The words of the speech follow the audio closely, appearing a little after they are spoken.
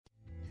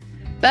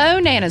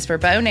Bonanas for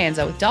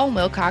Bonanza with Dalton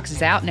Wilcox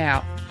is out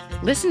now.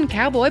 Listen to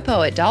cowboy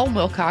poet Dalton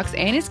Wilcox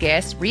and his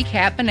guests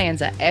recap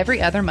Bonanza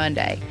every other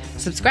Monday.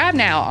 Subscribe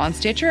now on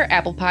Stitcher,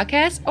 Apple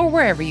Podcasts, or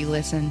wherever you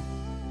listen.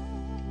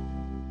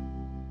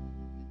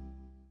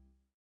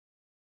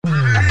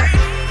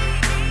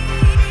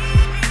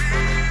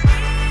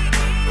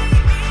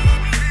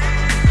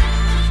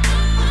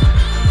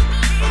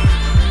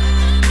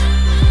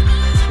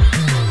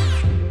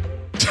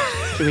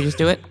 Should we just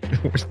do it?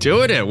 We're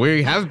doing it.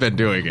 We have been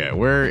doing it.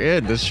 We're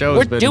in. This show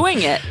has been... We're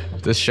doing it.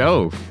 This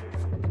show.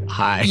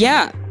 Hi.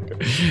 Yeah.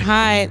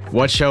 Hi.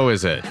 What show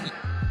is it?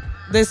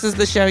 This is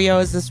the show, Yo,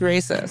 Is This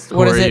Racist?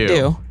 What does it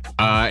do?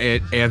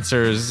 It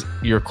answers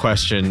your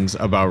questions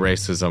about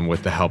racism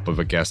with the help of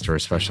a guest or a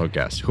special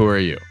guest. Who are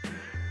you?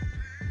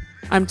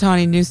 I'm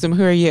Tawny Newsome.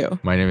 Who are you?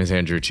 My name is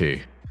Andrew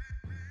T.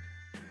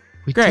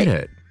 We Great. did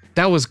it.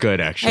 That was good,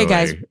 actually. Hey,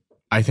 guys.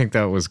 I think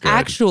that was good.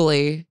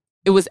 Actually,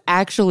 it was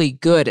actually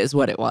good is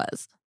what it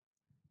was.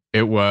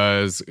 It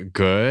was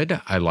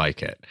good. I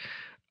like it.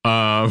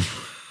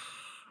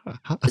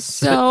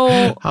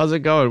 So how's it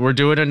going? We're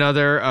doing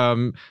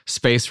another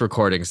space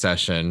recording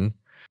session.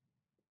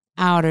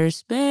 Outer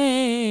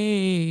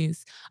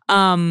space.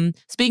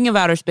 Speaking of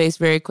outer space,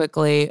 very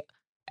quickly,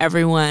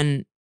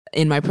 everyone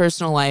in my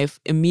personal life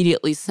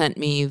immediately sent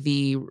me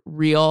the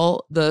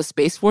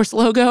Space Force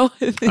logo.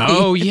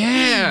 Oh,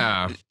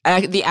 yeah.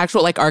 The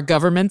actual, like, our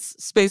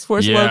government's Space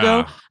Force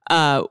logo.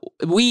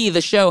 We,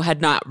 the show,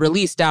 had not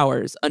released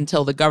ours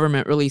until the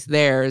government released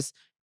theirs.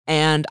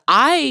 And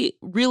I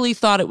really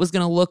thought it was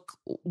going to look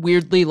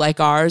weirdly like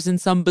ours in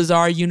some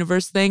bizarre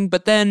universe thing.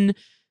 But then,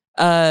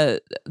 the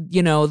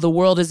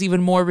world is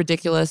even more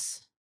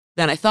ridiculous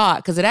than I thought,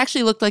 because it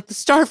actually looked like the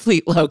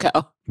Starfleet logo.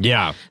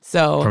 Yeah.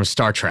 So from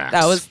Star Trek.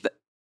 That was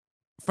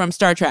from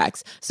Star Trek.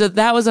 So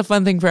that was a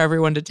fun thing for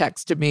everyone to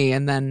text to me.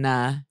 And then,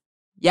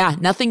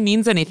 nothing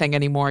means anything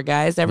anymore,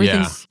 guys.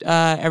 Everything's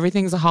a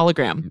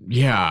hologram.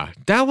 Yeah.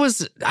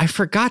 I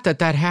forgot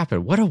that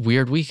happened. What a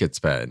weird week it's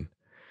been.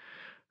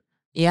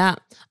 Yeah.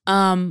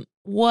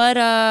 What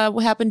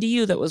happened to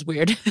you that was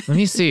weird? Let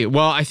me see.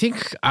 Well, I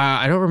think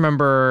I don't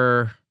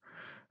remember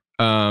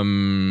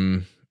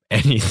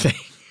anything.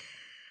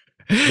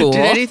 Cool.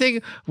 Did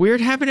anything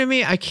weird happen to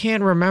me? I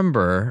can't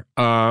remember.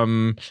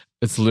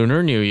 It's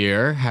Lunar New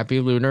Year.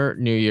 Happy Lunar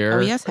New Year.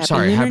 Oh, yes.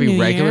 Happy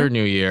regular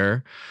New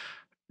Year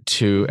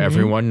to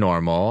everyone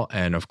normal.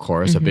 And of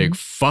course, a big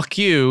fuck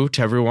you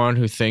to everyone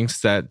who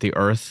thinks that the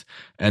Earth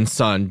and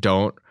Sun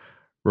don't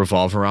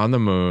revolve around the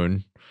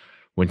moon.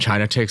 When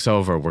China takes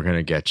over, we're going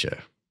to get you.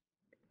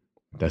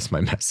 That's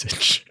my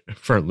message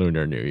for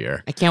Lunar New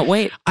Year. I can't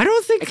wait. I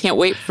can't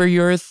wait for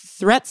your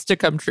threats to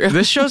come true.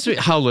 This shows me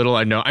how little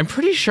I know. I'm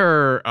pretty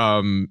sure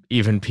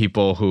even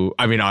people who,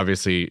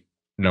 obviously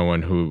no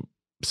one who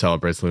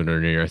celebrates Lunar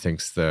New Year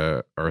thinks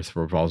the Earth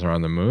revolves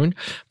around the moon.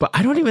 But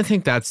I don't even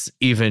think that's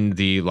even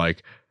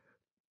the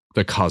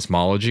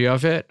cosmology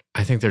of it.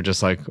 I think they're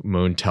just like,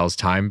 moon tells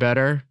time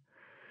better,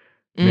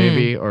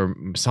 maybe, or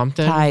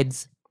something.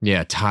 Tides.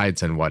 Yeah,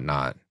 tides and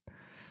whatnot.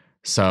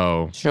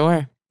 So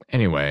sure.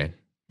 Anyway,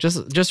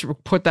 just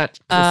put that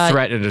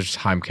threat in a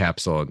time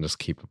capsule and just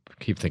keep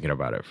thinking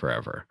about it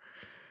forever.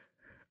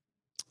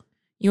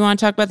 You want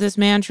to talk about this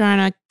man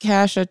trying to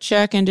cash a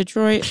check in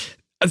Detroit?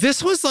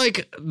 This was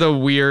like the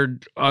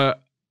weird, I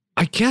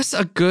guess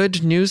a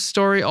good news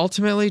story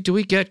ultimately. Do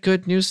we get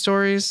good news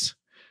stories?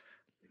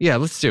 Yeah,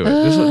 let's do it.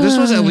 This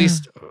was at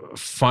least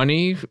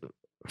funny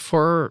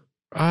for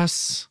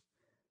us.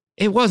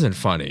 It wasn't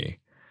funny.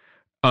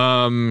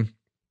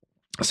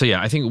 So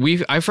yeah, I think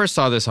I first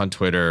saw this on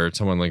Twitter.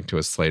 Someone linked to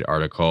a Slate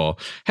article.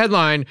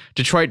 Headline: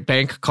 Detroit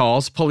bank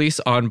calls police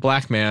on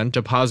black man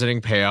depositing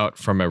payout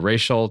from a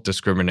racial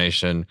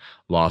discrimination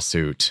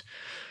lawsuit.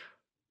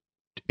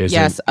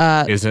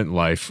 Isn't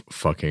life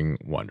fucking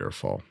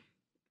wonderful?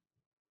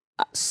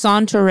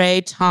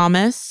 Santoray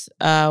Thomas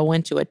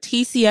went to a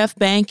TCF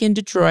bank in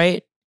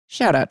Detroit.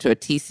 Shout out to a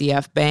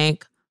TCF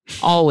bank.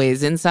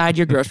 Always inside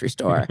your grocery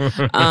store.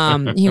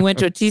 He went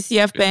to a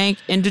TCF bank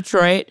in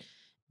Detroit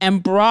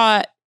and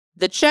brought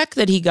the check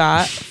that he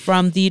got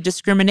from the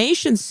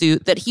discrimination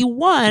suit that he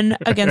won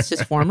against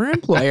his former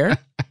employer.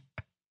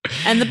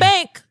 And the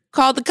bank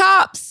called the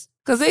cops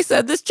because they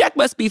said this check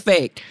must be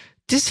fake.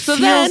 This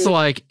feels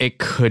like it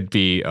could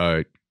be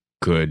a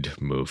good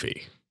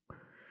movie.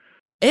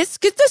 This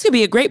could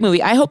be a great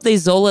movie. I hope they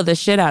Zola the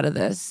shit out of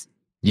this.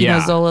 You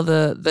know, Zola,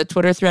 the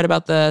Twitter thread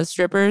about the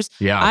strippers.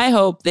 Yeah. I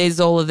hope they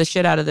Zola the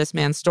shit out of this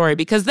man's story,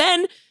 because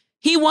then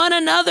he won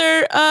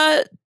another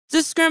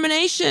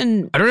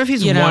discrimination. I don't know if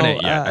he's won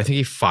it yet. I think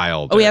he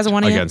filed he hasn't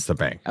won it against the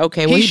bank.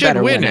 Okay, well, he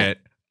should win it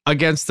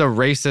against the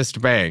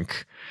racist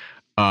bank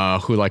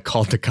who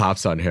called the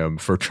cops on him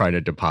for trying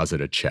to deposit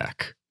a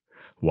check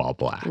while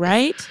black.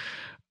 Right?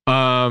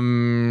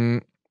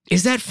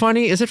 Is that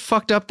funny? Is it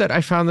fucked up that I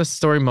found this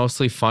story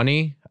mostly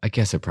funny? I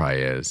guess it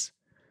probably is.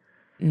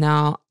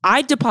 No,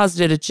 I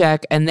deposited a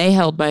check and they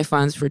held my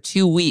funds for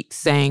 2 weeks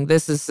saying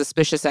this is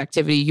suspicious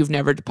activity. You've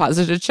never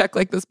deposited a check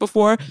like this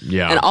before.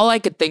 Yeah. And all I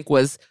could think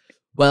was,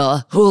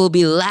 well, who'll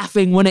be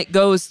laughing when it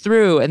goes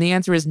through? And the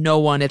answer is no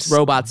one. It's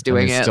robots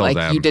doing it. still Like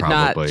them, you did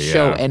probably, not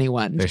show yeah.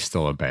 anyone. They're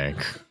still a bank.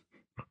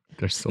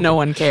 They're still No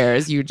one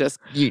cares. Your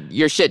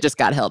shit just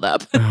got held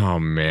up. Oh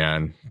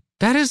man.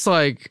 That is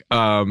like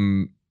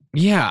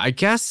yeah, I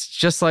guess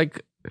just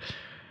like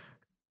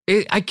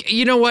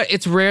you know what?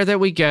 It's rare that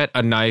we get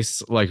a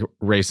nice like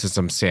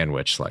racism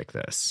sandwich like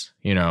this.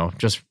 You know,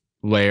 just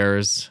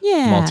layers,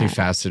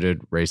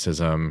 multifaceted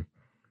racism.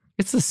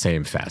 It's the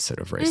same facet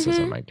of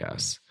racism, I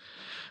guess.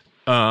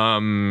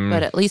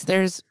 But at least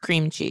there's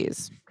cream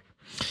cheese.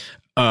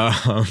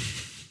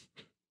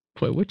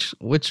 Wait,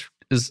 which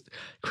is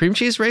cream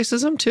cheese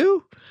racism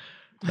too?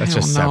 That's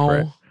just know.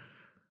 separate.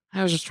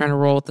 I was just trying to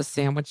roll with the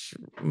sandwich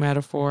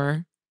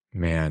metaphor.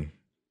 Man,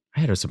 I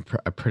had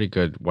a pretty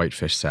good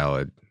whitefish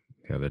salad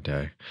the other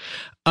day.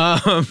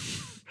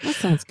 That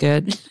sounds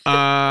good.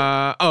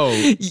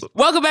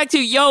 Welcome back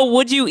to Yo,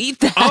 Would You Eat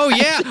That? Oh,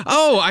 yeah.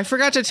 Oh, I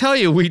forgot to tell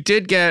you. We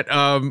did get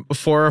 4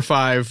 or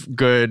 5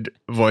 good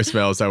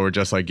voicemails that were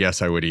just like,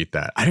 yes, I would eat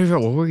that. I don't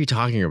even know. What were you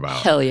talking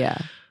about? Hell yeah.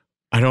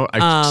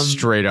 I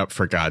straight up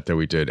forgot that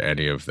we did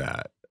any of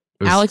that.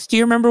 Alex, do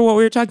you remember what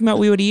we were talking about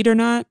we would eat or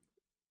not?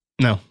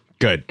 No.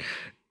 Good.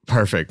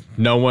 Perfect.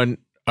 No one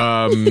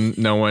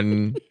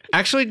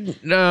actually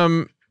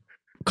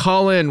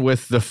call in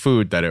with the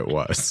food that it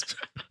was.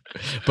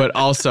 But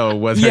also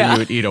whether you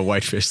would eat a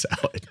whitefish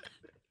salad.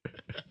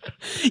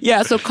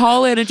 Yeah, so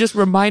call in and just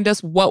remind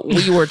us what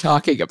we were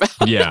talking about.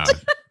 Yeah.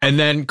 And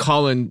then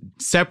call in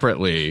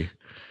separately.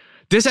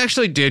 This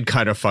actually did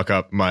kind of fuck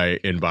up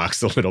my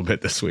inbox a little bit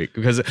this week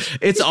because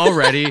it's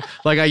already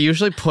like I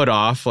usually put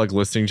off like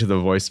listening to the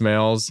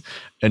voicemails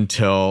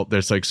until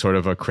there's like sort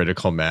of a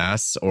critical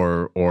mass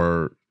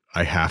or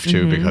I have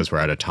to because we're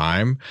out of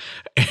time.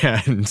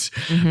 And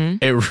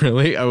it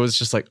really, I was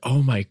just like,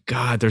 oh my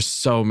God, there's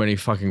so many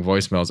fucking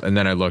voicemails. And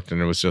then I looked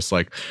and it was just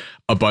like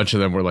a bunch of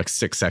them were like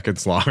 6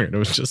 seconds long. And it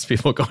was just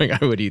people going,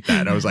 I would eat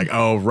that. And I was like,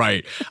 oh,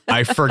 right.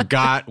 I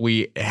forgot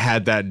we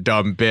had that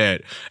dumb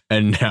bit.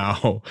 And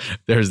now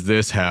there's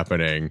this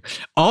happening.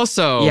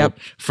 Also,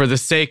 for the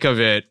sake of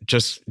it,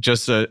 just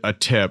a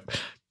tip,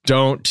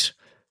 don't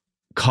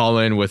call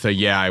in with a,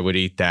 yeah, I would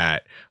eat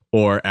that.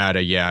 Or add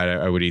a,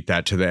 yeah, I would eat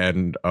that to the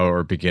end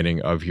or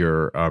beginning of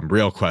your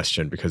real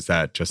question, because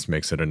that just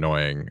makes it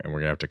annoying and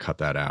we're going to have to cut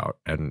that out.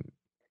 And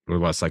we're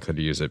less likely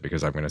to use it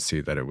because I'm going to see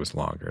that it was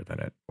longer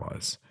than it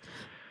was.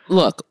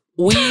 Look,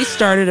 we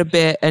started a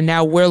bit and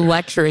now we're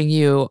lecturing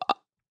you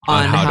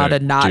on how to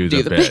not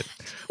do the bit.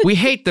 We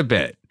hate the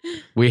bit.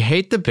 We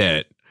hate the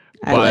bit.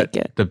 I like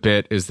it. The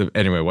bit is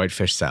anyway,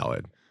 whitefish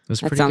salad.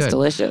 That sounds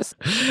delicious.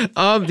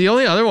 The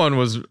only other one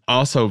was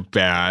also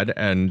bad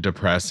and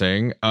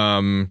depressing.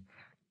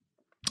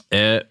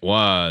 It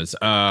was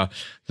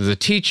there's a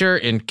teacher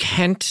in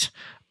Kent,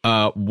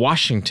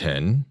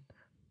 Washington,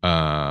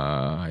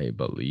 I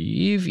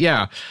believe.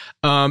 Yeah.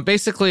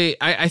 Basically,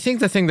 I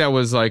think the thing that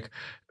was like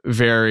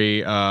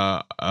very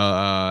like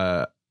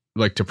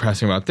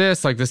depressing about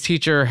this, like this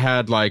teacher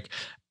had like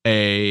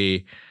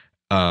a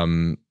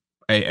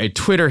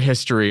Twitter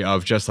history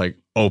of just like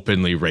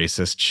openly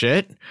racist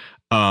shit.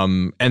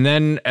 And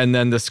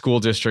then the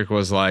school district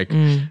was like,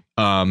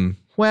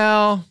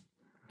 well,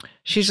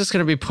 she's just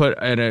going to be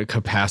put in a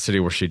capacity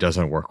where she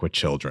doesn't work with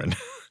children.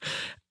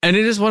 And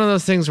it is one of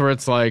those things where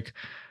it's like,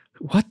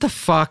 what the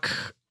fuck,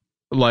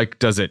 like,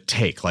 does it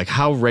take? Like,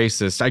 how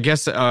racist? I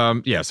guess,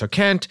 so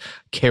Kent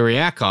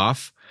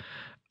Kyriakoff,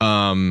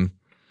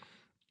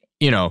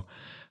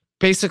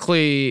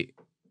 basically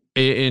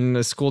in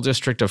the school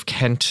district of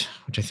Kent,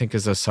 which I think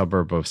is a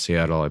suburb of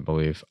Seattle, I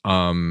believe.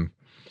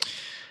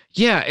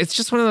 It's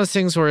just one of those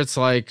things where it's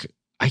like,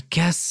 I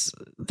guess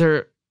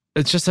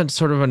it's just a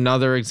sort of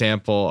another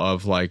example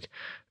of like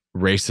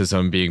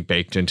racism being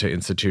baked into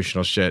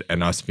institutional shit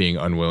and us being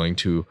unwilling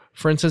to,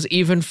 for instance,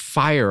 even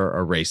fire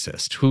a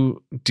racist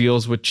who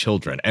deals with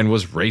children and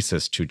was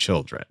racist to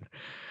children.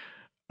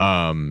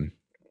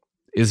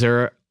 Is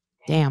there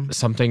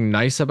something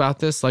nice about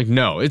this? Like,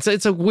 no,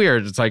 it's a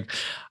weird, it's like,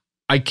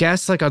 I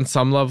guess like on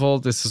some level,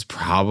 this is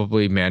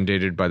probably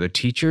mandated by the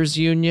teachers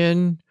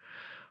union.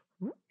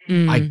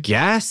 I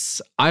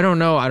guess. I don't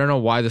know. I don't know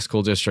why the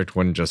school district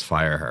wouldn't just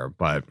fire her,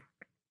 but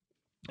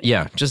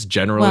yeah, just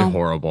generally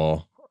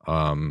horrible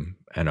and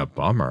a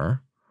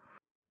bummer.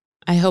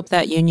 I hope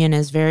that union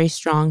is very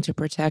strong to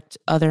protect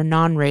other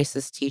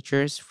non-racist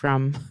teachers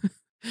from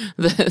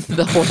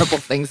the horrible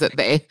things that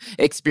they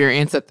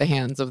experience at the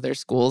hands of their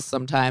schools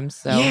sometimes.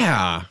 So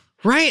yeah,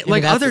 right.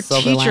 Like other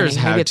teachers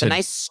have maybe it's a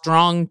nice,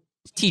 strong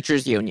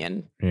teachers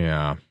union.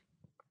 Yeah.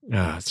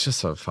 Yeah, it's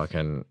just a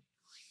fucking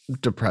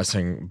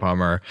depressing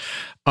bummer.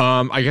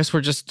 I guess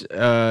we're just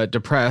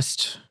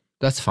depressed.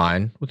 That's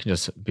fine. We can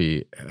just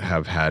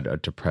have had a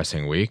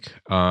depressing week.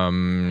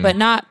 But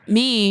not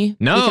me.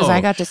 No. Because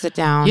I got to sit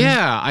down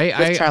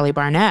with Charlie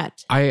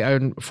Barnett. I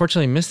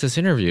unfortunately missed this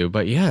interview,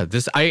 but yeah,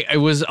 it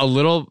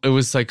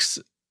was like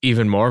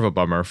even more of a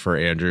bummer for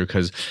Andrew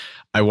because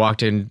I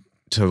walked in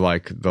to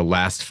like the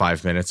last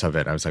 5 minutes of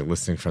it. I was like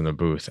listening from the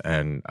booth,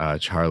 and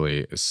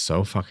Charlie is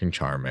so fucking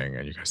charming,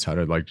 and you guys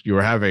sounded like you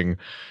were having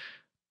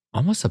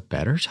almost a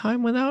better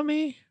time without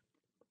me.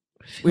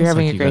 We were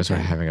having a you great guys time.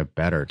 were having a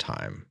better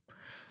time.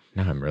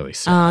 Now I'm really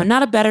sad.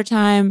 Not a better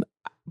time,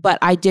 but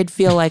I did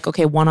feel like,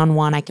 okay,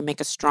 one-on-one, I can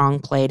make a strong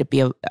play to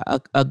be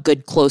a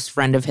good close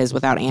friend of his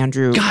without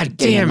Andrew God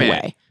getting damn in the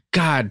it. way.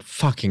 God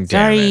fucking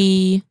damn it.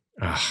 Sorry.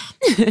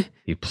 Ugh,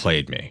 he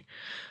played me.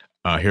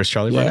 Here's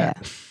Charlie Yeah.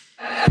 Barnett.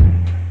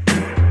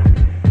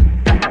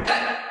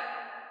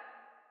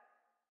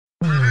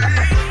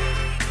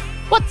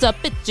 What's up?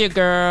 It's your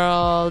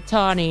girl,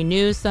 Tawny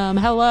Newsome.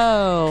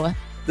 Hello.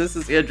 This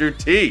is Andrew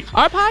T.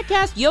 Our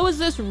podcast, Yo, Is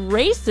This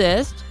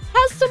Racist?,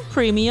 has some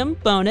premium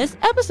bonus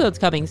episodes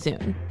coming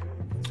soon.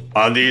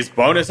 On these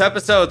bonus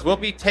episodes, we'll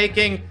be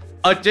taking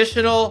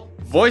additional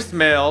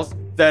voicemails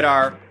that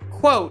are,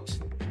 quote,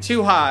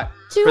 too hot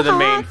for the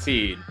main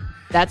feed.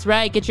 That's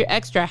right. Get your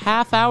extra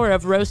half hour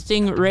of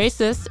roasting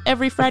racists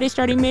every Friday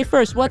starting May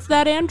 1st. What's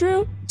that,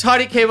 Andrew?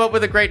 Toddy came up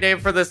with a great name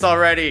for this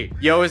already.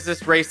 Yo, Is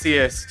This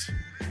Racist?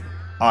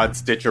 On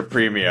Stitcher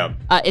Premium.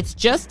 It's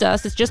just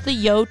us. It's just the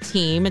Yo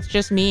team. It's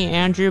just me,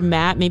 Andrew,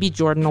 Matt. Maybe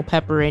Jordan will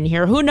pepper in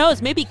here. Who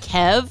knows? Maybe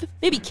Kev.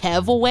 Maybe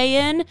Kev will weigh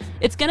in.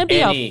 It's going to be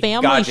Any a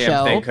family goddamn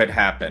show. thing could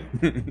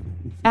happen.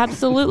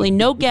 Absolutely.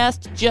 No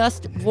guest,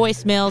 just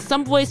voicemails.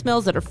 Some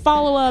voicemails that are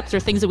follow-ups or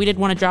things that we didn't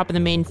want to drop in the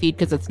main feed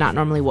because it's not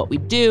normally what we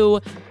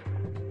do.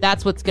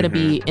 That's what's going to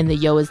be in the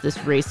Yo, Is This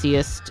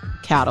Racist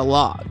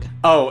catalog.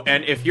 Oh,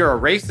 and if you're a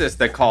racist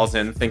that calls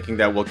in thinking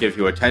that we'll give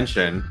you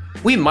attention,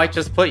 we might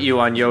just put you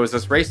on Yo, Is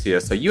This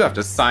Racist? So you have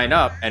to sign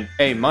up and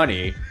pay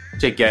money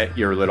to get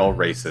your little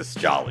racist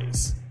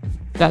jollies.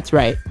 That's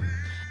right.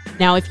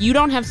 Now, if you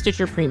don't have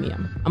Stitcher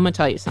Premium, I'm going to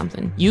tell you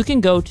something. You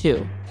can go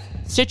to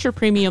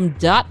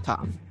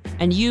StitcherPremium.com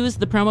and use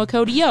the promo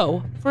code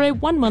YO for a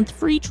 1-month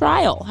free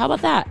trial. How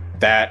about that?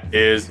 That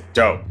is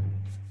dope.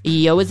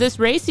 Yo, Is This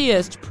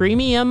Racist?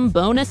 Premium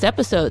bonus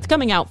episodes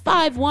coming out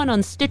 5/1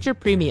 on Stitcher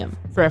Premium.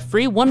 For a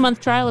free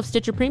 1-month trial of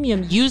Stitcher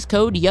Premium, use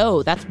code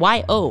YO, that's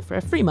YO, for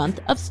a free month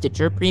of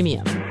Stitcher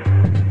Premium.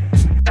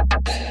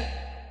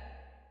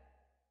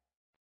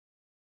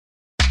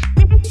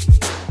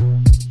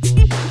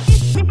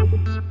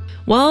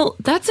 Well,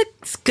 that's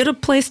as good a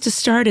place to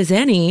start as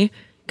any.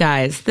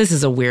 Guys, this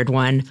is a weird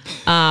one.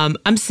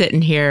 I'm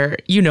sitting here,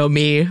 you know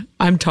me,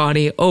 I'm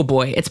Tawny. Oh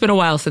boy, it's been a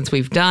while since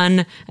we've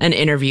done an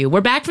interview. We're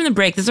back from the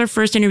break. This is our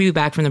first interview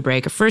back from the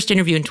break, our first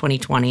interview in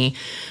 2020.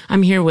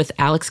 I'm here with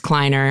Alex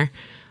Kleiner.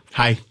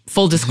 Hi.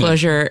 Full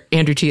disclosure,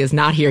 Andrew T is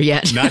not here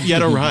yet. Not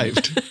yet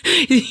arrived.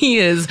 He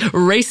is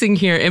racing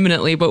here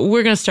imminently, but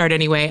we're going to start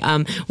anyway.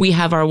 We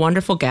have our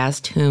wonderful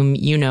guest, whom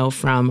you know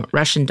from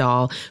Russian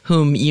Doll,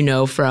 whom you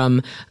know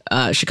from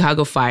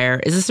Chicago Fire.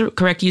 Is this the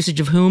correct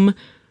usage of whom?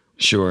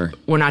 Sure.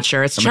 We're not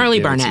sure. It's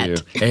Charlie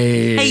Barnett.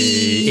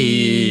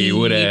 Hey,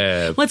 what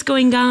up? What's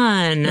going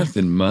on?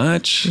 Nothing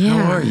much. Yeah,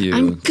 How are you?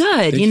 I'm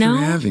good. Thanks for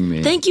having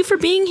me. Thank you for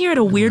being here at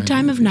a weird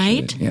time of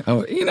night. Yeah.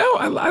 Oh,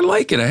 I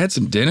like it. I had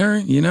some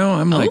dinner.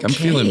 I'm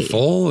feeling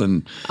full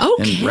and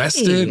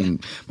rested,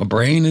 and my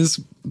brain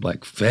is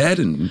like fed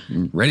and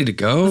ready to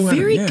go.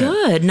 Very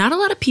good. Not a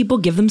lot of people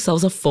give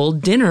themselves a full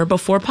dinner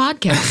before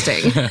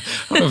podcasting. I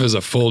don't know if it was a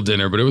full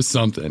dinner, but it was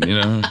something.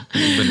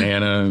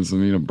 Banana and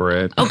some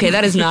bread. Okay,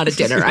 that is not a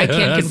dinner. I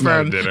can't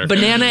confirm.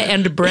 Banana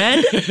and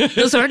bread,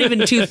 those aren't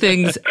even two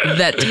things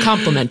that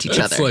complement each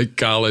other. It's like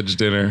college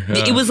dinner.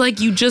 It was like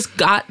you just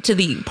got to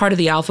the part of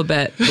the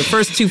alphabet, the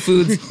first two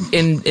foods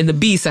in the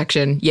B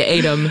section. You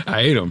ate them. I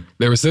ate them.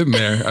 They were sitting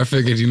there. I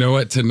figured, you know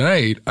what?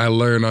 Tonight I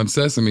learned on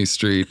Sesame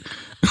Street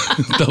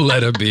the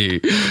letter B.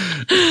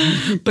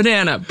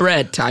 Banana,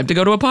 bread, time to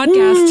go to a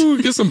podcast.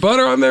 Ooh, get some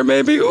butter on there,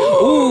 maybe.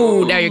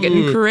 Ooh, now you're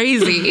getting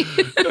crazy.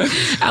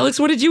 Alex,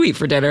 what did you eat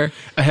for dinner?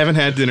 I haven't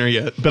had dinner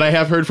yet, but I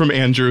have heard from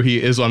Andrew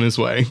he is on his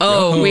way.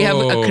 Oh, we have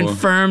a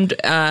confirmed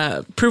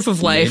proof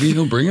of life. Maybe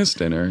he'll bring us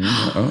dinner.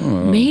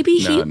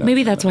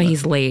 Maybe that's why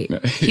he's late.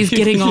 He's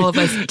getting all of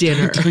us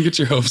dinner. Don't get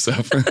your hopes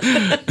up.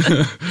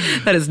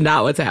 That is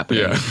not what's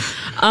happening.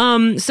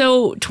 Yeah.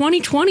 So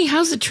 2020,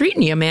 how's it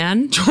treating you,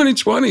 man?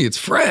 2020, it's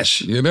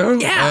fresh,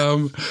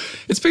 Yeah.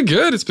 It's been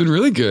good. It's been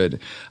really good.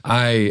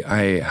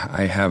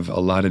 I have a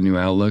lot of new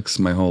outlooks.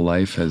 My whole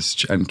life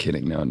has. I'm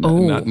kidding. No,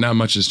 not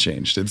much has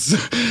changed. It's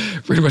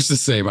pretty much the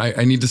same.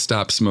 I need to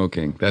stop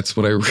smoking. That's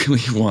what I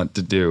really want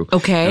to do.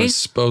 Okay. I was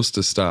supposed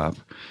to stop,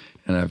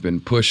 and I've been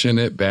pushing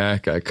it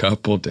back a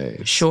couple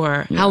days.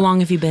 Sure. Yeah. How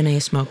long have you been a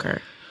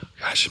smoker?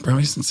 Gosh,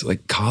 probably since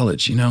like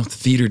college,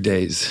 theater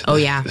days. Oh,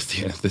 yeah.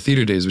 The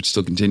theater days, which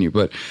still continue.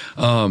 But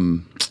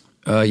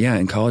Yeah,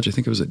 in college, I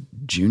think it was a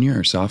junior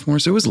or sophomore.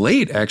 So it was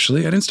late,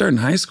 actually. I didn't start in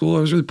high school. I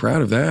was really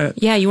proud of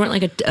that. Yeah, you weren't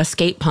like a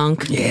skate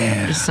punk.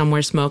 Yeah. Just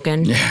somewhere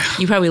smoking. Yeah.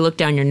 You probably looked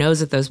down your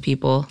nose at those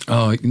people.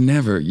 Oh,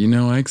 never. You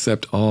know, I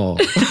accept all.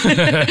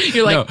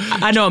 You're like,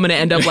 I know I'm going to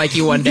end up like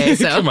you one day,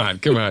 so. Come on.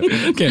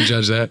 Can't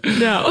judge that.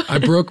 No. I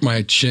broke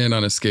my chin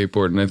on a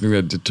skateboard, and I think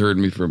that deterred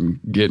me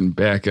from getting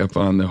back up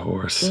on the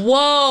horse.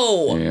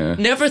 Whoa. Yeah.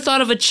 Never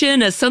thought of a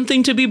chin as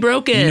something to be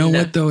broken. You know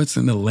what, though? It's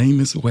in the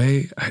lamest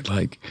way.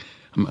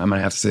 I'm going to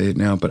have to say it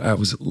now, but I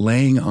was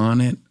laying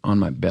on it on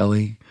my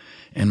belly,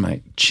 and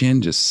my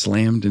chin just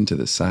slammed into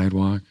the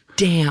sidewalk.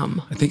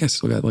 Damn. I think I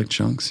still got like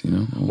chunks, you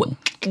know?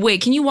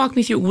 Wait, can you walk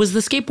me through? Was the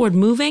skateboard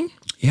moving?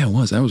 Yeah, it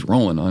was. I was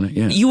rolling on it,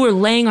 yeah. You were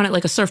laying on it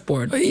like a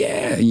surfboard.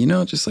 Yeah, you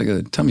know, just like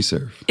a tummy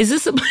surf. Is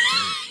this a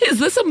is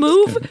this a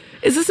move?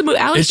 Is this a move?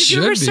 Alex, did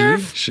you ever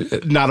surf?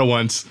 Shit. Not a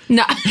once.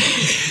 No.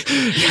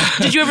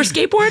 Did you ever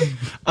skateboard?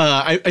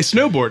 I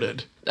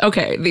snowboarded.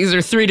 Okay, these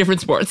are 3 different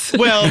sports.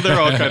 Well, they're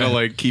all kind of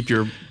like keep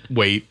your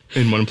weight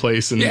in one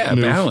place and Yeah,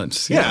 move.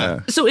 balance.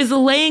 Yeah. So is the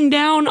laying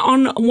down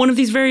on one of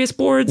these various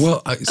boards?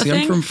 Well,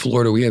 I'm from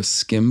Florida. We have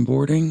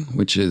skimboarding,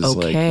 which is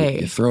Okay.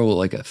 like you throw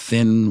like a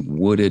thin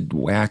wooded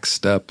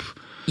waxed up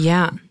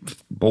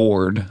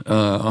board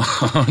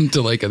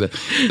onto like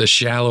the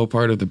shallow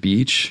part of the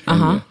beach.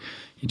 And,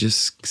 you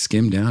just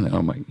skim down it.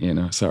 Oh my,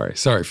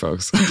 sorry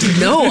folks.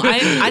 No,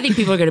 I think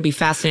people are going to be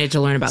fascinated to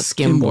learn about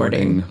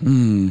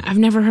skimboarding. I've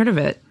never heard of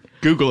it.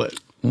 Google it.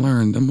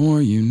 Learn the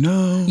more you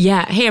know.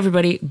 Yeah. Hey,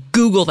 everybody,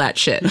 Google that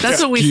shit. That's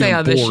what we say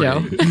on this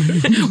show.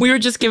 We were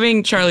just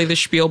giving Charlie the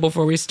spiel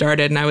before we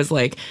started, and I was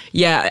like,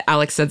 yeah,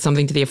 Alex said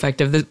something to the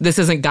effect of, this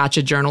isn't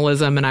gotcha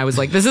journalism. And I was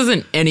like, this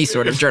isn't any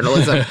sort of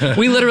journalism.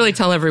 We literally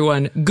tell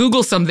everyone,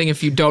 Google something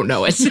if you don't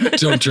know it.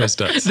 Don't trust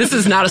us. This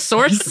is not a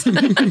source.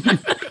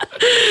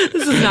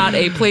 This is not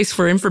a place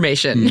for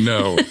information.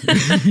 No.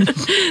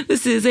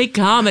 This is a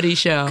comedy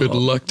show. Good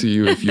luck to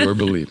you if you're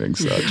believing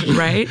such.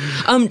 Right?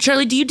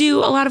 Charlie, do you do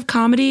a lot of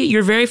comedy?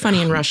 You're very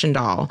funny in Russian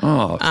Doll.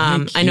 Oh,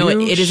 thank I know you.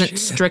 it isn't Shit.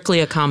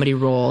 strictly a comedy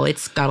role.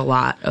 It's got a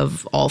lot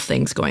of all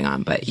things going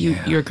on, but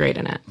you're great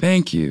in it.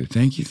 Thank you.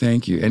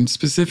 And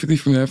specifically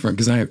from that front,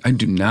 because I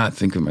do not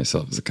think of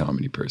myself as a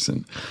comedy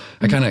person.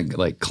 I kind of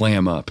like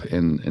clam up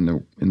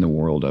in the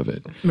world of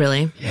it.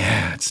 Really?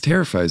 Yeah, it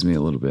terrifies me a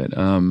little bit.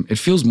 It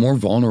feels more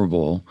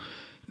vulnerable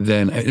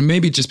than, and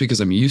maybe just because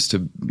I'm used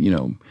to,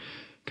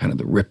 kind of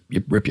the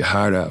rip your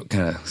heart out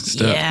kind of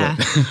stuff. Yeah.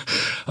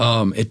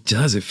 But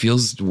it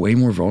feels way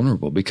more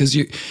vulnerable because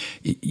you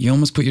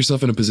almost put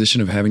yourself in a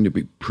position of having to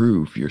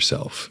prove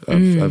yourself,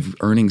 of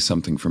earning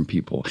something from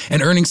people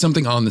and earning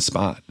something on the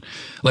spot.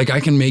 Like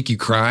I can make you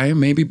cry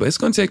maybe, but it's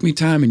going to take me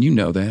time, and you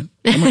know that.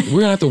 We're going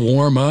to have to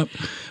warm up.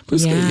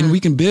 But and we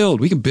can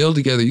build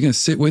together. You're going to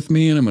sit with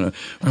me, and I'm going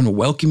to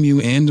welcome you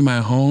into my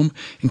home.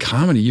 In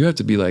comedy, you have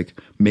to be like,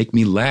 make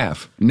me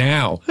laugh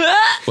now.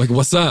 Like,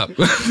 what's up?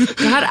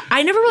 God,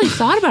 I never really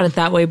thought about it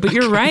that way, but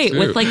you're right.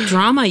 With like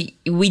drama,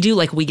 we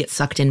get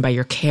sucked in by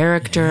your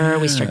character. Yeah,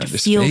 we start to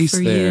there's feel space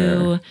for there.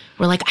 you.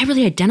 We're like, I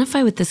really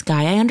identify with this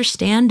guy. I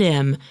understand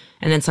him.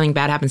 And then something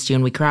bad happens to you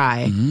and we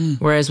cry.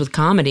 Whereas with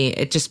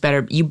comedy,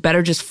 you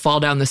better just fall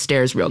down the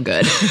stairs real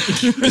good.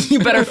 You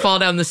better fall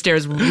down the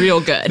stairs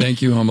real good.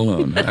 Thank you, Home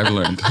Alone. I've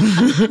learned.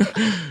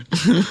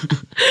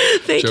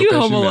 Thank you,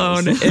 Home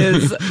Alone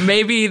is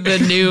maybe the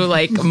new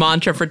like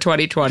mantra for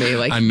 2020.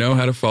 Like, I know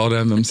how to fall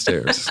down them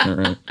stairs. All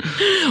right.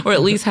 Or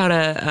at least how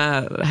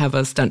to have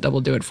a stunt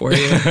double do it for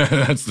you.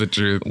 That's the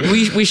truth.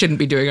 We shouldn't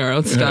be doing our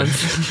own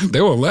stunts.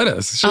 They won't let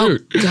us.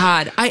 Shoot. Oh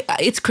God,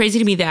 it's crazy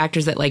to me the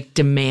actors that like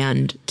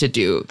demand to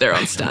do their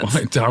own stunts.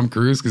 Why, Tom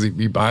Cruise because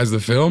he buys the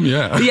film?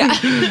 Yeah. Yeah.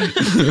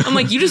 I'm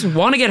like, you just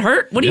want to get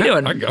hurt? What are you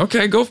doing?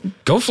 Okay, go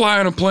fly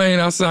on a plane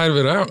outside of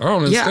it. I don't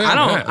understand.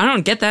 I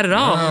don't get that at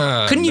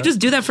all. Couldn't you just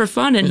do that for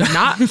fun and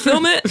not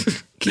film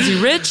it? Because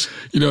you're rich?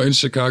 In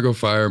Chicago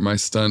Fire, my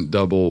stunt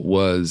double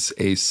was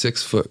a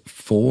 6'4",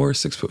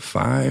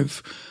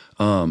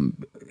 6'5",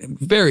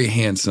 very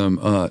handsome,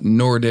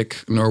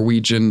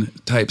 Norwegian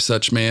type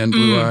such man,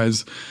 blue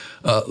eyes.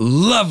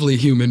 Lovely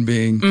human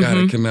being. God,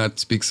 I cannot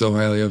speak so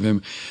highly of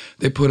him.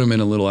 They put him in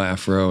a little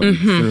afro and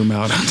threw him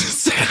out on the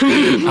set.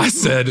 I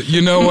said,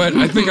 you know what?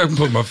 I think I can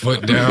put my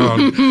foot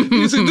down.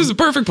 This is a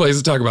perfect place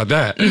to talk about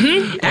that.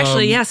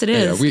 Actually, yes, it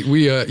is.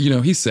 Yeah,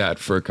 he sat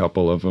for a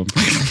couple of them.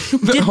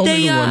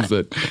 Only the ones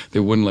that they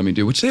wouldn't let me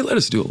do, which they let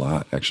us do a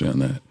lot, actually, on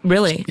that.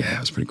 Really? Yeah,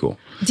 it was pretty cool.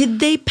 Did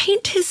they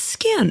paint his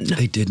skin?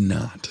 They did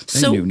not.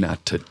 They knew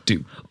not to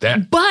do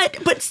that.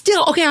 But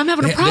still, okay, I'm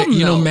having a problem,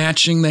 though.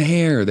 Matching the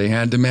hair. They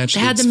had to match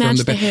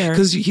the hair.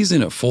 Because he's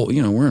in a full,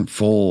 we're in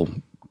full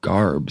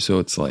garb, so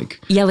it's like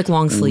like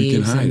long sleeves.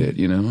 We can hide it,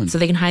 and so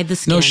they can hide the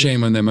skin. No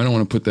shame on them. I don't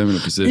want to put them in a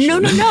position.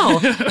 No.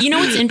 You know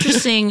what's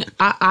interesting?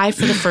 I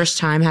for the first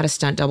time had a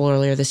stunt double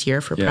earlier this year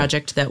for a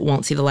project that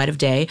won't see the light of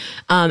day.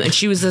 And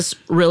she was this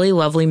really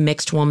lovely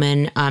mixed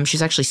woman.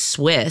 She's actually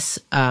Swiss,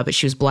 but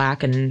she was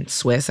black and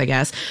Swiss, I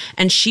guess.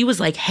 And she was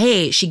like,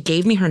 hey, she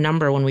gave me her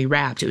number when we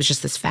wrapped. It was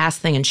just this fast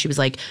thing, and she was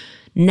like,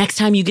 next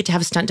time you get to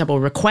have a stunt double,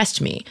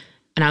 request me.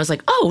 And I was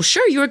like, oh,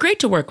 sure, you were great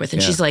to work with.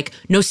 And she's like,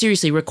 no,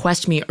 seriously,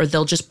 request me, or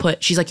they'll just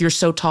she's like, you're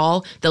so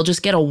tall, they'll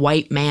just get a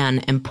white man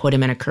and put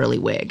him in a curly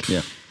wig.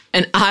 Yeah.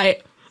 And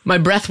my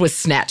breath was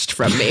snatched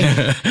from me.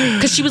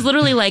 Because she was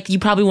literally like, you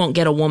probably won't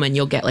get a woman,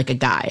 you'll get like a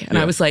guy. And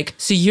I was like,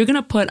 so you're going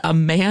to put a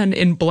man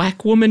in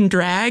black woman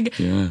drag?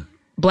 Yeah.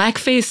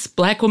 Blackface,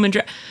 black woman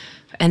drag?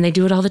 And they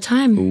do it all the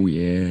time. Oh,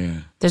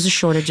 yeah. There's a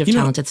shortage of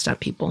talented stunt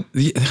people.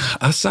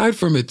 Aside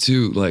from it,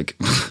 too, like,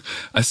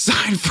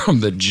 aside from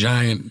the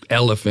giant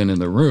elephant in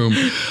the room,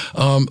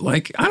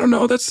 like, I don't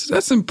know,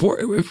 that's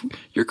important. If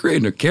you're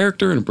creating a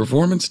character and a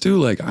performance, too,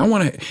 like, I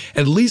want to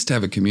at least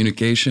have a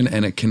communication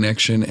and a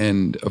connection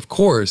and, of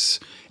course,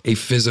 a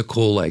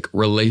physical, like,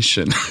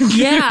 relation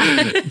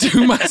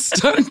to my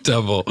stunt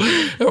double.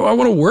 I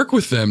want to work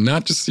with them,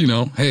 not just,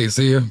 hey,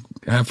 see you.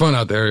 Have fun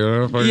out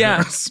there,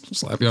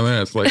 slap you on the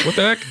ass. Like, what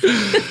the heck?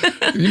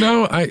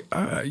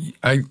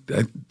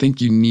 I think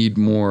you need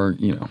more,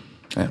 I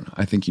don't know.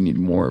 I think you need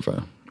more of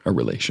a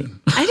relation.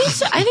 I think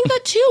so. I think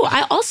that too.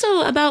 I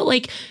also about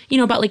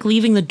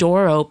leaving the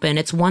door open.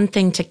 It's one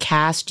thing to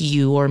cast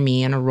you or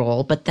me in a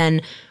role, but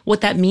then what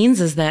that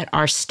means is that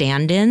our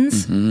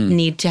stand-ins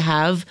need to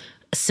have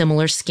a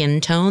similar skin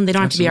tone. They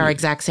don't have to be our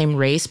exact same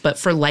race, but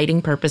for lighting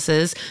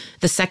purposes,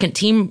 the second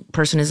team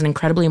person is an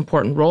incredibly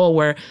important role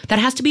where that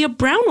has to be a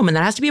brown woman,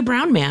 that has to be a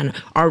brown man,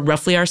 are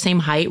roughly our same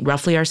height,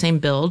 roughly our same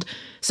build.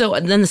 So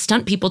then the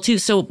stunt people too.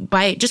 So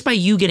by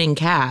you getting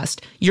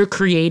cast, you're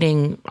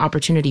creating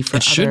opportunity for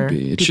other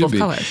people of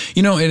color.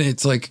 And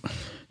it's like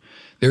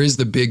there is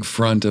the big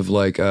front of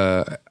like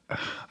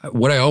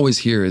what I always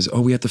hear is,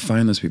 we have to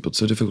find those people. It's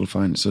so difficult to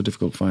find. It's so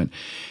difficult to find.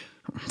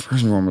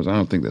 First and foremost, I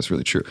don't think that's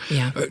really true.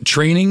 Yeah.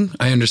 Training,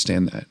 I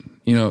understand that.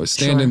 A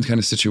stand-in kind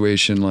of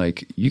situation,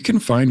 like you can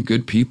find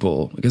good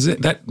people because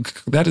that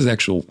is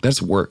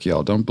that's work,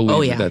 y'all. Don't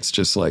believe that's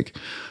just like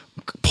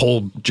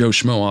pull Joe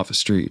Schmo off the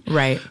street.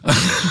 Right.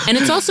 And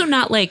it's also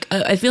not like,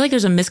 I feel like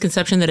there's a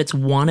misconception that it's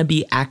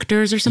wannabe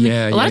actors or something.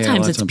 A lot of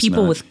times it's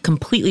people with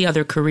completely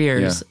other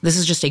careers. This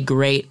is just a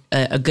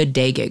good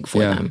day gig for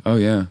them. Oh,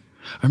 yeah.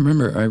 I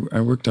remember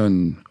I worked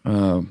on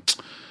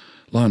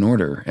Law and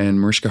Order, and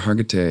Mariska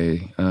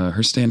Hargitay,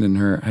 her stand-in,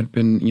 had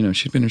been,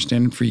 she'd been her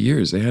stand-in for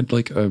years. They had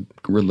like a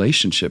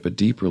relationship, a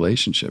deep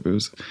relationship. It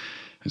was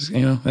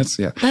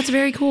That's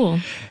very cool.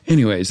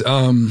 Anyways,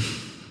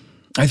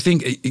 I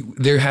think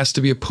there has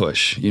to be a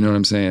push, you know what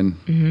I'm saying?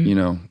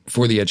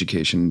 For the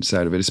education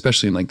side of it,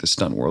 especially in like the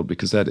stunt world,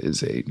 because that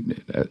is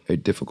a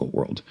difficult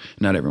world.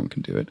 Not everyone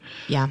can do it.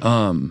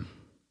 Yeah.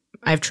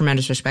 I have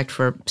tremendous respect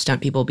for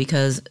stunt people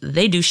because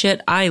they do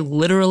shit I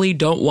literally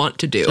don't want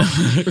to do.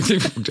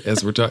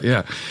 As we're talking,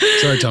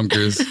 sorry, Tom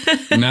Cruise,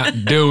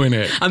 not doing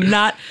it. I'm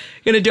not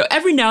gonna do it.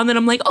 Every now and then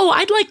I'm like,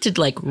 I'd like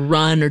to like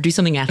run or do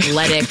something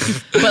athletic,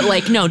 but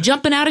like no,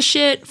 jumping out of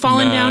shit,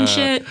 falling down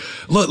shit.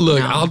 Look, no.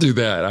 I'll do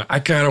that. I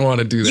kind of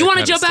want to do that. You want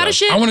to jump out of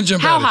shit? I want to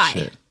jump How out high? of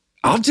shit.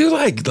 I'll do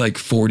like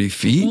 40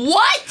 feet.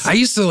 What? I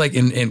used to like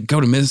and go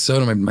to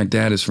Minnesota. My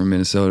dad is from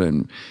Minnesota,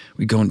 and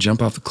we go and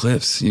jump off the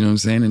cliffs. You know what I'm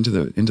saying? Into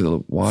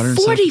the water and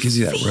 40 stuff. It gives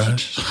you that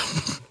rush.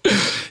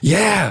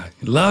 Yeah,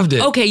 loved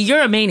it. Okay,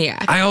 you're a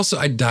maniac.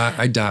 I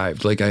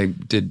dived. Like I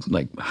did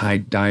like high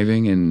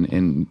diving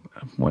in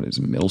what is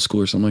it, middle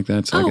school or something like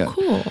that. So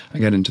cool. I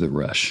got into the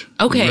rush.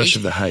 Okay. The rush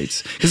of the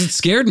heights because it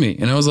scared me,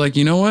 and I was like,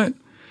 you know what?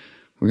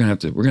 We're gonna have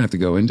to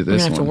go into this. We're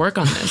gonna have to work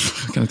on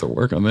this. We're gonna have to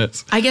work on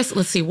this. I guess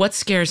let's see what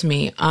scares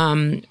me.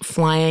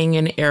 Flying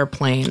in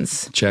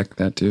airplanes. Check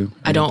that too.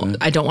 I don't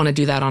want to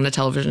do that on a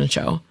television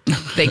show.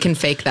 They can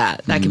fake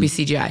that. That could be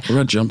CGI. What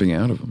about jumping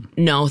out of them?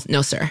 No,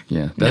 sir.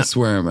 Yeah, that's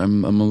where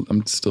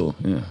I'm still.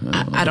 Yeah,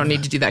 I don't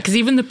need to do that because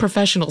even the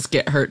professionals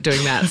get hurt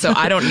doing that. So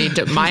I don't need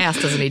to. My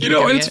ass doesn't need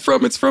to.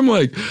 It's from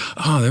like,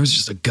 there was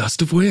just a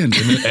gust of wind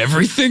and then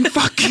everything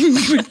fucking.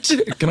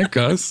 Can I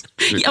cuss?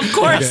 Yeah, of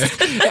course.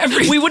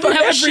 Okay. We wouldn't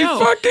have. Every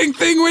fucking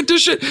thing went to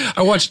shit.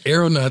 I watched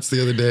Aeronauts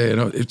the other day,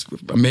 and it's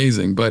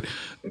amazing. But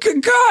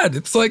good God,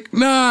 it's like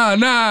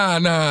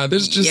nah.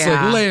 There's just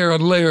like layer on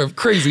layer of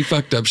crazy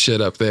fucked up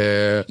shit up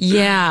there.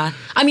 Yeah,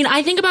 I mean,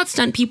 I think about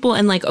stunt people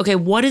and like, okay,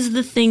 what is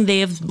the thing they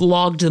have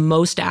logged the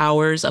most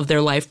hours of their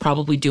life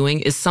probably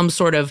doing? Is some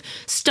sort of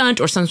stunt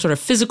or some sort of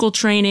physical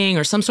training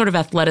or some sort of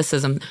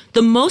athleticism.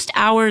 The most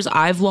hours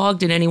I've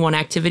logged in any one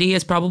activity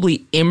is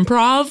probably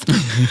improv.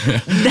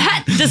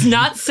 That does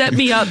not set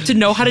me up to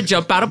know how to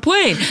jump out of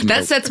plane.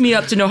 That sets me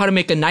up to know how to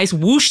make a nice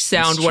whoosh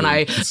sound when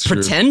I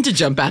pretend to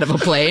jump out of a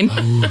plane.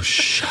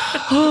 Whoosh.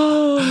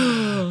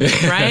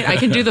 Right? I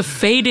can do the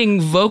fading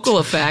vocal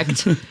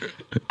effect.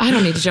 I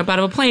don't need to jump out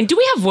of a plane. Do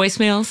we have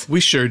voicemails? We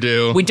sure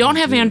do. We don't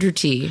have Andrew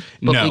T,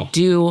 but we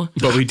do.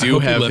 But we do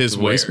have his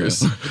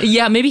voicemails.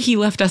 Yeah, maybe he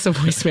left us a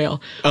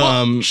voicemail.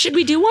 Well, should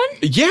we do one?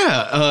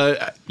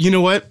 Yeah. You know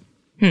what?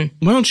 Why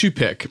don't you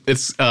pick?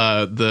 It's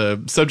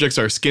the subjects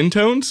are skin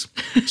tones,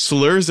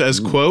 slurs as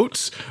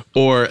quotes,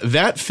 or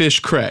that fish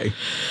cray.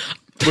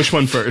 Which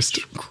one first?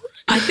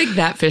 I think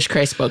that fish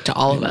cray spoke to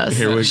all of us.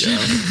 Here we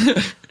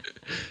go.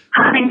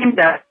 Hi, I'm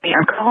Dusty.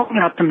 I'm calling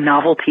about some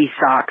novelty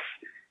socks.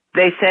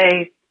 They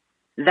say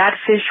that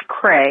fish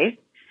cray,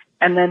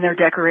 and then they're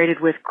decorated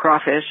with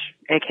crawfish,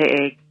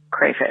 aka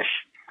crayfish.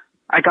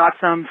 I got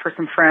some for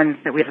some friends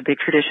that we have a big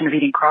tradition of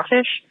eating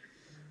crawfish,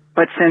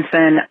 but since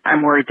then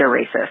I'm worried they're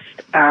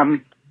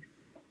racist.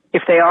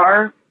 If they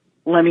are,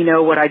 let me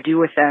know what I do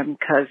with them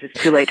because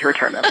it's too late to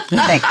return them.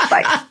 Thanks.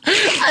 Bye.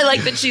 I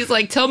like that she's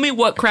like, tell me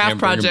what craft Can't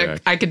bring 'em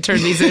project back. I can turn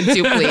these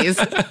into, please.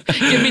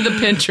 Give me the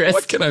Pinterest.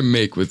 What can I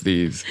make with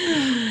these?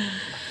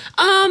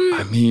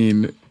 I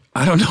mean,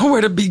 I don't know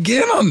where to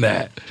begin on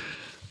that.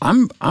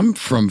 I'm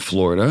from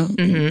Florida.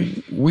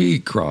 We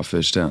eat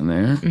crawfish down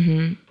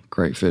there.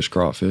 Great fish,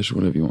 crawfish,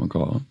 whatever you want to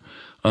call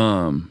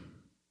them.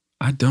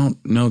 I don't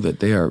know that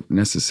they are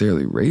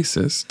necessarily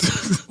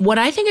racist. What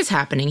I think is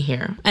happening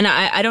here, and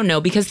I don't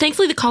know, because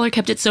thankfully the caller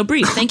kept it so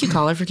brief. Thank you,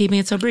 caller, for keeping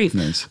it so brief.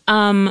 Nice.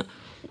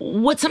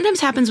 What sometimes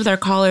happens with our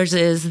callers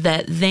is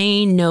that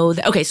they know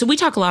that, okay, so we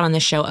talk a lot on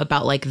this show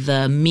about like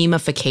the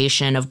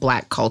memification of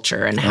Black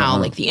culture and how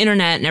like the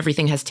internet and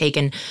everything has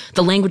taken,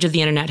 the language of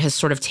the internet has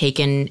sort of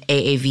taken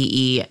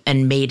AAVE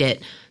and made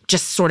it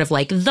just sort of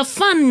like the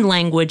fun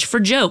language for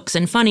jokes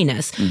and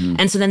funniness.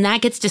 And so then that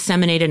gets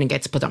disseminated and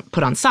gets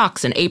put on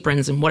socks and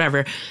aprons and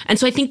whatever. And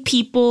so I think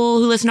people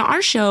who listen to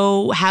our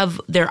show have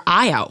their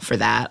eye out for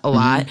that a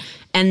lot.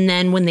 And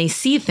then when they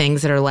see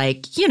things that are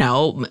like, you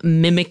know,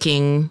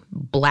 mimicking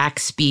Black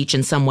speech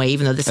in some way,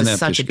 even though this And is that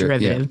such a fish good,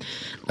 derivative.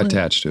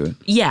 attached to it.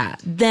 Yeah,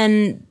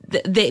 then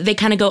they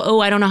kind of go, oh,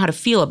 I don't know how to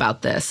feel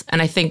about this.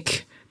 And I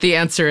think the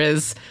answer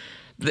is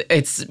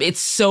it's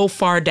so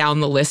far down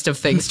the list of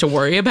things to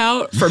worry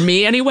about, for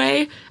me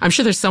anyway. I'm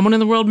sure there's someone in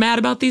the world mad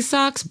about these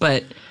socks,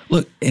 but...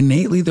 Look,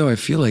 innately, though, I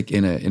feel like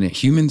in a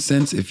human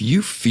sense, if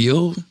you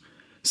feel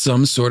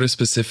some sort of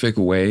specific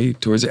way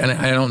towards it, and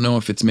I don't know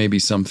if it's maybe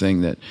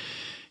something that,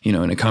 you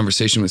know, in a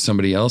conversation with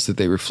somebody else that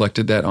they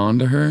reflected that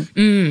onto her,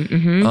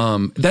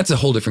 that's a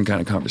whole different kind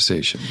of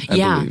conversation, I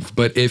believe.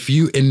 But if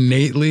you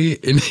innately,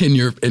 in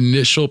your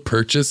initial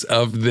purchase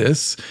of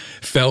this,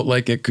 felt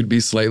like it could be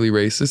slightly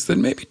racist,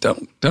 then maybe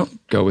don't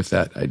go with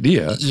that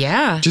idea.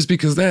 Yeah. Just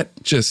because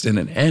that just in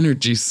an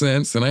energy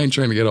sense, and I ain't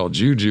trying to get all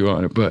juju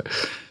on it, but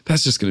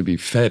that's just going to be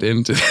fed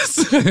into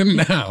this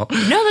now.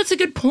 No, that's a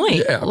good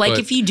point. Yeah, like, but-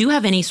 if you do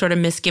have any sort of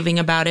misgiving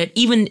about it,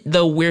 even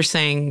though we're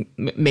saying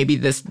maybe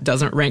this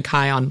doesn't rank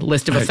high on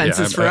list of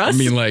offenses for us.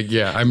 Maybe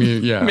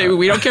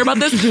we don't care about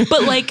this.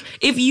 But like,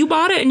 if you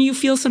bought it and you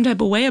feel some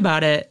type of way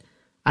about it,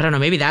 I don't know,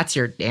 maybe that's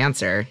your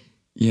answer.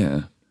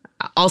 Yeah.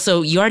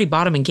 Also, you already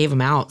bought them and gave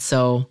them out,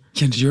 so...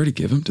 Yeah, did you already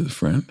give them to the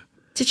friend?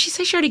 Did she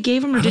say she already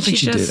gave them, or I don't did think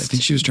she she just... did. I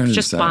think she was trying to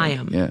just decide. buy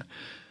them? Yeah.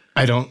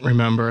 I don't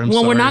remember. I'm Well,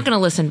 sorry. we're not going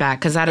to listen back,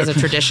 because that is a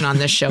tradition on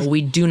this show.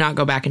 We do not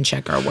go back and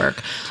check our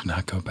work. Do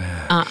not go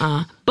back.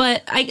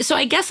 But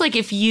I guess like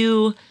if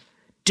you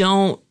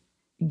don't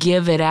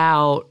give it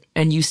out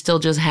and you still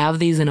just have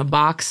these in a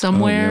box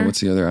somewhere. Yeah, what's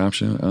the other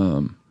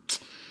option?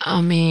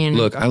 I mean,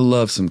 Look, I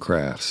love some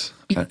crafts.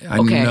 I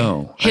Okay.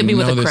 know. Hit me I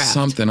with know a there's craft.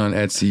 something on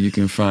Etsy you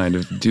can find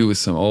to do with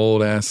some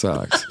old ass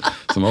socks.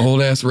 Some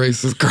old ass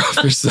racist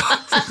crawfish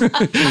socks.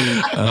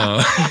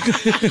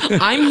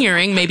 I'm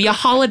hearing maybe a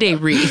holiday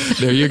wreath.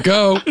 There you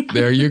go.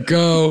 There you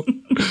go.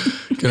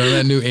 Get on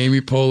that new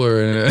Amy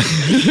Poehler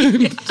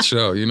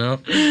show, you know?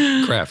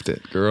 Craft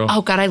it, girl.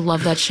 Oh God, I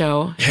love that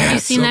show. Have you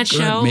it's seen so that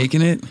good. show?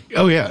 Making it.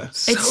 Oh, yeah.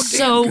 It's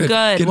so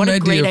good. Get What an a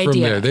great idea from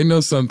idea. there. They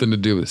know something to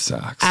do with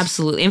socks.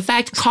 Absolutely. In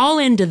fact, call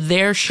into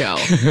their show.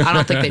 I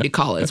don't think they do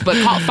call-ins, but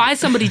find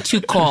somebody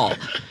to call.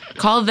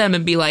 Call them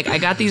and be like, I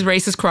got these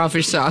racist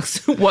crawfish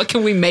socks. What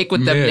can we make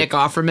with them, Nick. Nick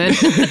Offerman?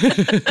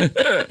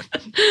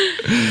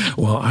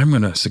 Well, I'm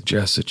going to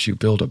suggest that you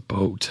build a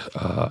boat.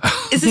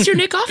 Is this your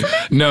Nick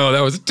Offerman? No,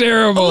 that was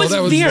terrible. Oh, it was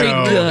that was very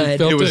no, good.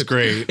 felt It was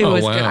great. It Oh,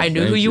 was wow. good. I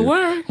knew Thank who you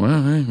were. Well, all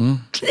right, well.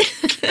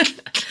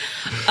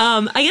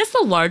 I guess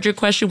the larger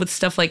question with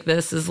stuff like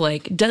this is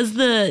like, does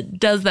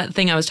that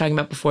thing I was talking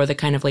about before, the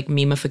kind of like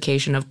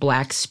memification of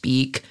Black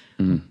speak,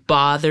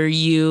 bother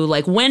you?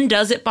 Like, when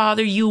does it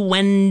bother you?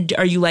 When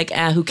are you like,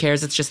 who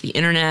cares? It's just the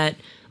internet.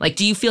 Like,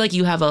 do you feel like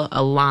you have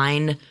a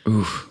line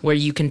where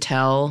you can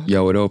tell?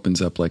 Yo, it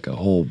opens up like a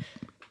whole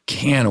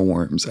can of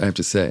worms, I have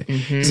to say.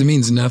 Because it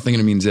means nothing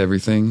and it means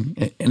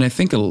everything. And I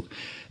think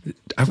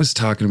I was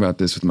talking about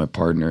this with my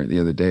partner the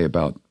other day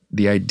about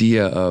the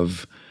idea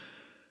of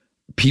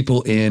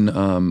people in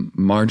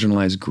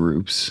marginalized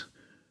groups,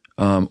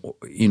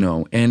 you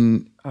know,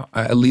 and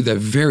I leave that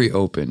very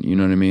open, you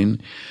know what I mean?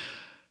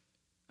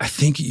 I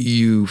think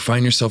you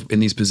find yourself in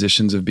these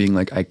positions of being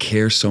like, I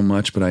care so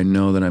much, but I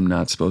know that I'm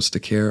not supposed to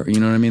care. You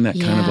know what I mean? That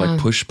kind of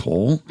like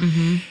push-pull.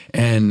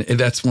 And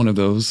that's one of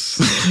those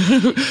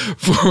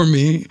for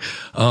me.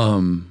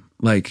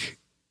 Like,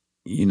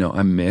 you know,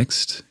 I'm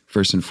mixed,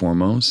 first and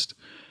foremost.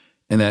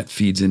 And that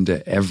feeds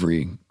into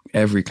every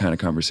kind of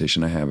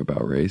conversation I have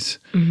about race.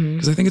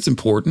 Because I think it's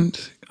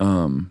important.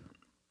 But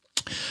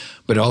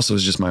it also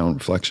is just my own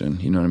reflection,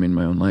 you know what I mean?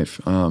 My own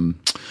life.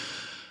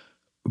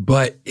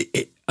 But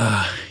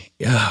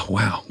Yeah,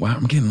 wow,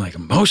 I'm getting like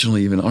emotional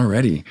even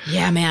already.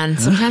 Yeah, man.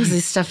 Sometimes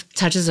this stuff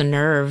touches a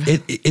nerve.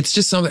 It's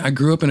just something. I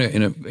grew up in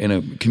a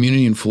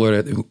community in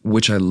Florida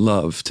which I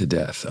love to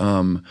death.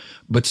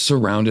 But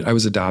surrounded, I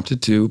was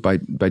adopted too by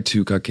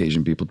two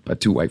Caucasian people, by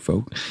two white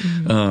folk.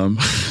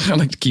 I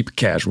like to keep it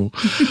casual.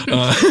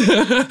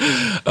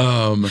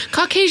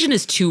 Caucasian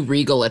is too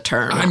regal a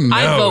term. I know,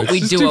 I vote we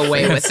it's do too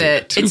away fancy, with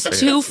it. It's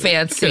too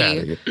fancy. Get out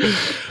of here.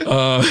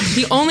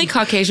 The only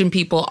Caucasian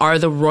people are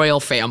the royal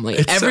family.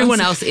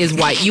 Everyone else is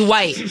white. You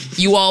white.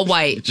 You all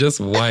white. Just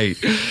white.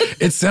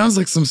 It sounds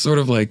like some sort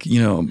of like,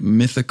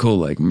 mythical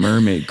like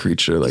mermaid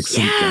creature, like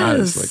some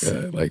goddess,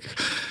 like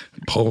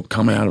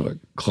coming out of a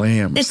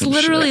clam. It's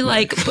literally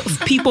like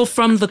people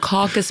from the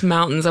Caucasus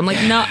Mountains. I'm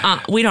like, no,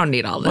 we don't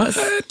need all this.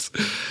 What?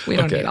 We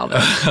don't need all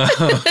this.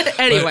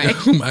 Anyway.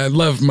 I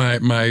love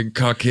my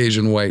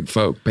Caucasian white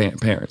folk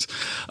parents.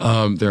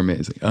 They're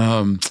amazing.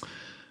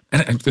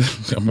 And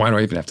why do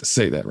I even have to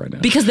say that right now?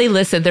 Because they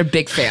listen. They're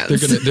big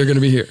fans. They're gonna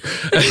be here.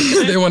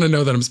 They want to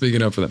know that I'm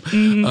speaking up for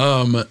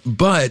them.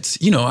 But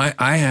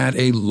I had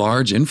a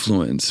large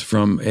influence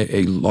from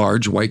a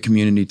large white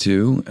community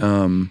too.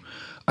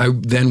 I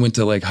then went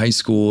to like high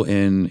school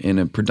in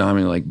a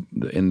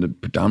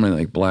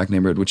predominantly black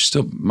neighborhood, which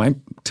still my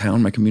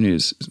community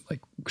is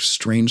like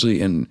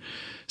strangely and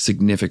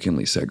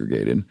significantly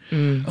segregated,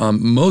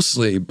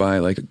 mostly by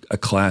like a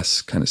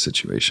class kind of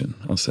situation,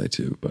 I'll say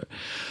too. But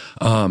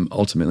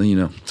ultimately,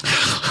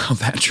 how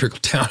that trickle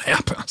down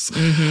happens.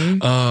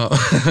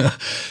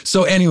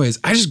 So anyways,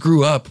 I just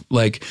grew up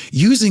like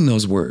using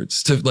those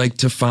words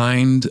to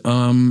find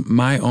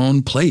my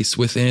own place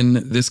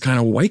within this kind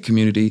of white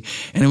community.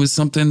 And it was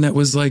something that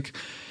was like,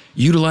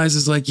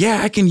 utilizes like,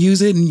 yeah, I can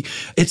use it and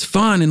it's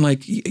fun. And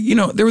like,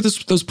 there were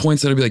those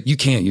points that I'd be like, you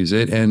can't use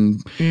it.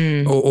 And,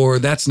 or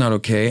that's not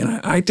okay. And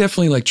I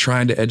definitely like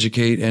tried to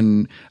educate.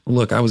 And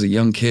look, I was a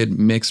young kid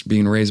mixed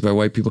being raised by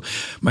white people.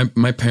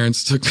 My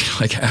parents took me to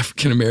like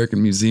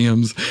African-American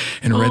museums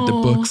and read the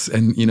books.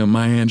 And,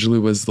 Maya Angelou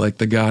was like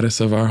the goddess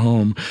of our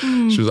home.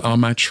 She was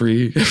on my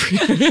tree.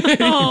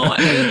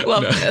 I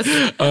love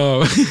this.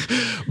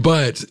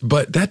 But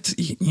that's,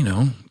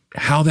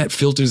 how that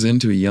filters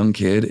into a young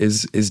kid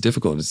is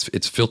difficult.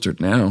 It's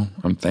filtered now.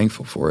 I'm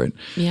thankful for it.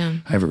 Yeah.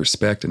 I have a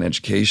respect and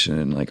education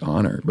and like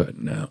honor, but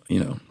now,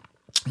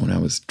 when I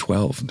was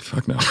 12,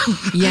 fuck no.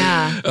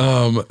 Yeah.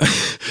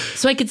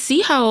 So I could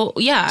see how,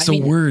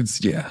 words,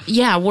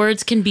 Yeah,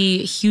 words can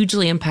be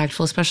hugely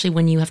impactful, especially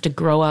when you have to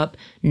grow up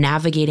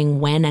navigating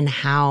when and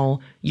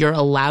how you're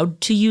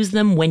allowed to use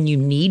them, when you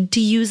need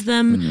to use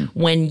them,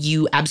 when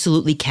you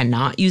absolutely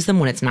cannot use them,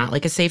 when it's not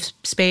like a safe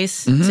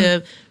space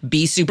to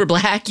be super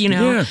black,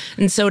 Yeah.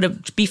 And so to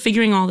be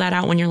figuring all that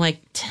out when you're like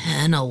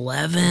 10,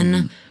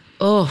 11,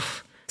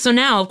 So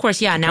now, of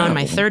course, now in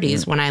my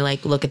 30s, when I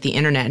like look at the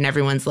internet and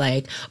everyone's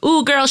like,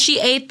 "Ooh, girl, she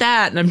ate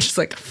that," and I'm just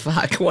like,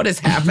 "Fuck, what is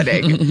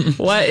happening?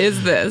 What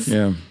is this?"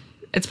 Yeah.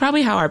 It's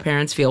probably how our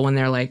parents feel when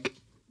they're like,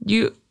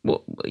 "You're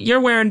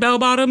wearing bell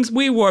bottoms.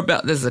 We wore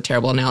bell." This is a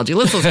terrible analogy.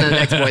 Let's listen to the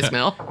next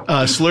voicemail.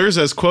 Slurs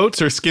as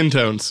quotes or skin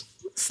tones?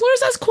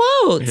 Slurs as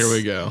quotes. Here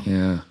we go.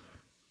 Yeah.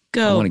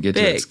 Go. I want to get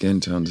to big. that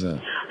skin tones up.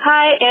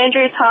 Hi,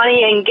 Andrew,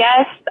 Tawny, and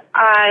guest.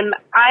 I'm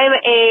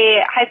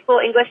a high school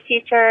English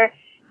teacher.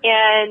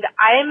 And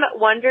I'm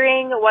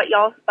wondering what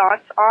y'all's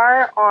thoughts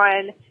are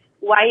on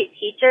white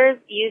teachers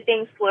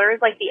using slurs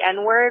like the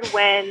N-word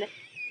when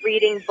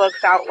reading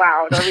books out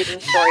loud or reading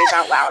stories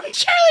out loud.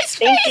 Charlie's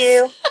Thank face.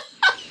 you.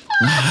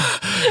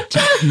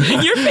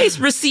 Your face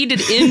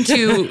receded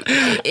into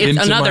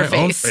another my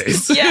own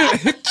face. Yeah.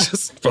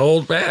 Just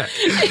fold back.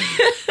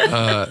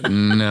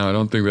 No, I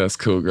don't think that's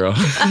cool, girl.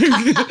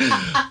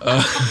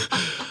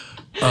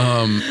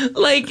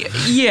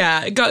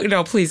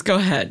 Please go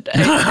ahead.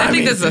 I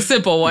think this is a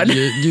simple one.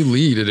 You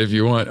lead it if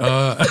you want.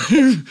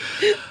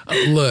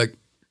 Look,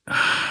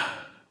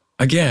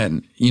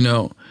 again,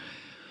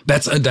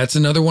 that's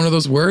another one of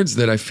those words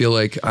that I feel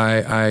like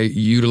I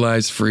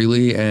utilize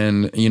freely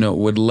and,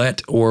 would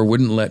let or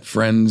wouldn't let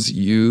friends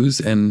use.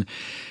 And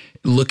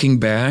looking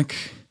back,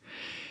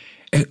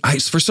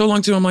 for so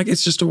long too, I'm like,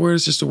 it's just a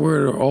word,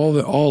 or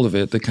all of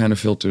it that kind of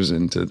filters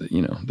into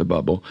the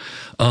bubble.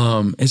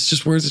 It's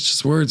just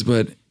words,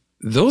 but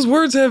those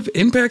words have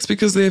impacts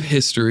because they have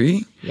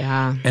history.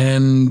 Yeah.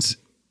 And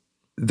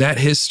that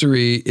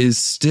history is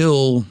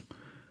still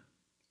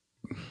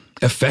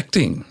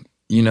affecting,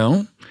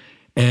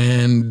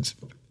 and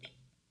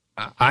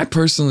I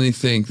personally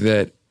think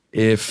that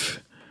if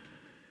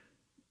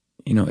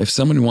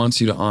someone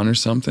wants you to honor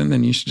something,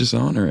 then you should just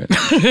honor it.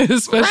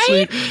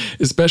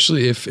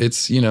 especially if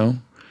it's,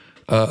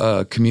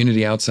 a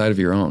community outside of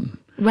your own.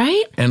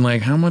 Right. And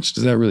like, how much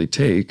does that really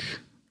take?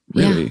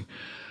 Really?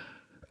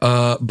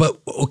 Yeah.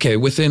 But okay,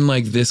 within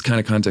like this kind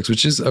of context,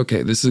 which is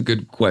okay, this is a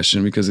good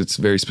question because it's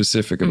very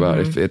specific about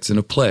if it's in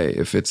a play,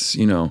 if it's,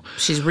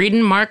 She's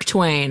reading Mark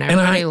Twain.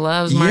 Everybody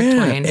loves Mark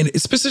Twain. And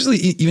especially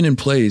even in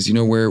plays,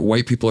 where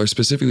white people are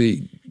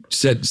specifically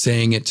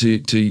saying it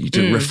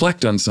to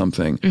reflect on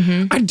something.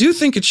 I do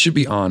think it should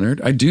be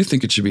honored. I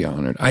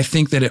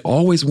think that it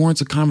always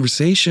warrants a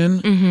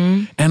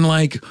conversation. And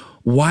like,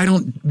 why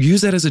don't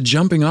use that as a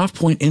jumping off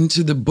point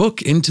into the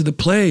book, into the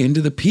play,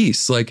 into the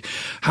piece? Like,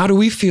 how do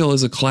we feel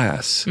as a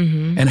class?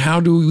 And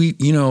how do we,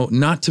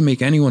 not to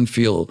make anyone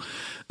feel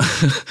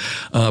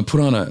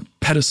put on a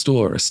pedestal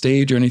or a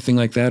stage or anything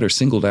like that or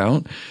singled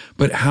out,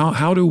 but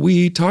how do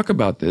we talk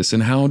about this,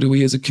 and how do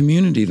we as a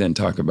community then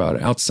talk about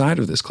it outside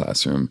of this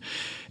classroom,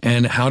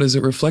 and how does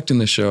it reflect in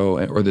the show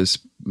or this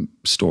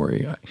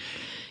story?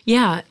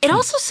 Yeah. It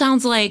also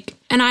sounds like,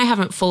 and I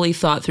haven't fully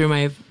thought through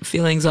my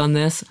feelings on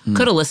this.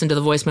 Could have listened to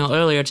the voicemail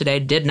earlier today,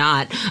 did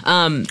not.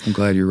 I'm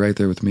glad you're right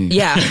there with me.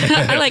 Yeah.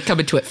 I like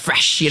coming to it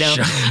fresh,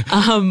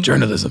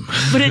 Journalism.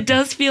 But it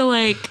does feel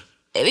like,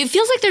 it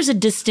feels like there's a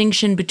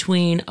distinction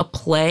between a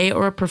play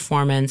or a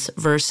performance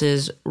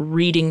versus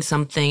reading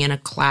something in a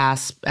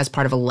class as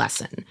part of a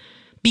lesson.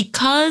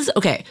 Because,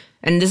 okay,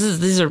 and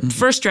these are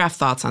first draft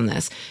thoughts on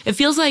this. It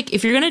feels like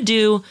if you're going to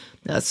do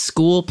a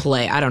school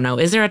play, I don't know,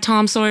 is there a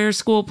Tom Sawyer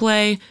school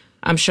play?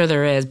 I'm sure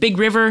there is. Big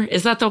River,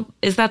 is that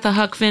the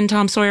Huck Finn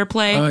Tom Sawyer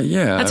play?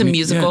 Yeah. That's a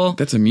musical. Yeah,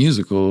 that's a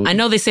musical. I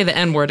know they say the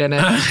N-word in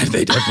it.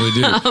 They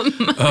definitely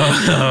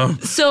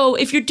do. So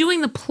if you're doing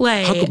the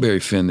play,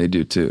 Huckleberry Finn, they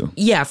do too.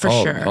 Yeah, for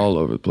sure. All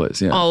over the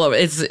place, yeah. All over.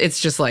 It's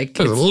just like,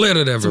 There's lit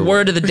it everywhere.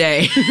 Word of the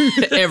day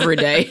every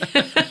day.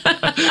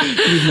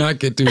 He did not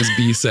get to his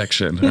B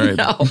section. All right.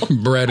 No.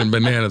 Bread and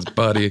bananas,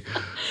 buddy.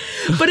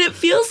 But it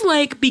feels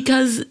like,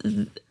 because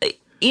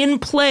in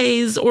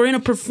plays or in a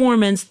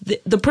performance,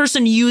 the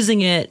person using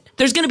it,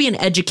 there's going to be an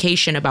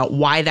education about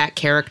why that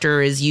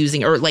character is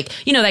using, or like,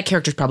 that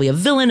character's probably a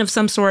villain of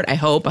some sort. I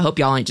hope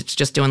y'all ain't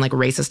just doing like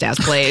racist ass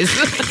plays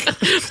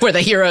where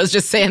the hero's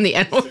just saying the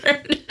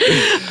N-word.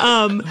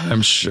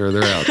 I'm sure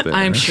they're out there.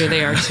 I'm sure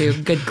they are too.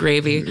 Good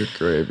gravy. Good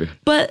gravy.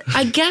 But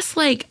I guess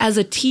like as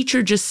a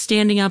teacher just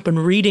standing up and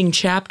reading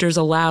chapters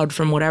aloud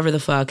from whatever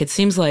the fuck, it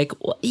seems like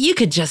you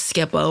could just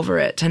skip over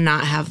it to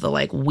not have the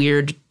like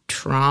weird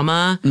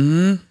trauma,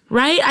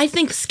 right? I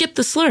think skip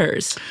the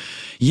slurs.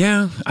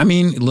 Yeah, I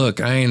mean,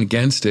 look, I ain't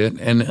against it,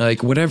 and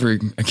like whatever.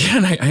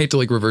 Again, I hate to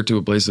like revert to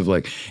a place of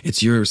like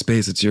it's your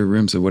space, it's your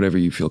room, so whatever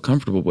you feel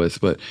comfortable with.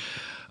 But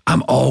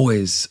I'm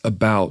always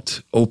about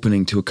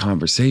opening to a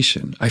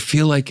conversation. I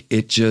feel like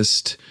it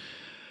just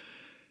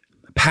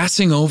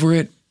passing over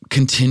it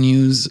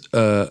continues.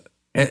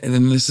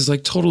 And this is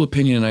like total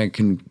opinion, and I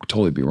can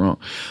totally be wrong.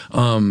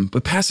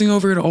 But passing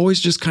over it always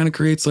just kind of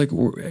creates like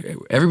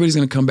everybody's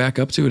going to come back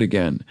up to it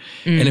again.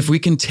 And if we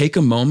can take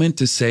a moment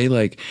to say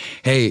like,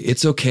 hey,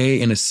 it's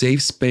okay in a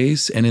safe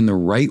space and in the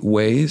right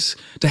ways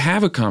to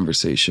have a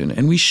conversation.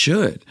 And we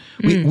should.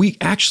 We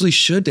actually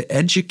should, to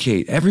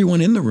educate everyone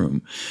in the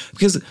room.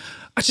 Because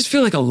I just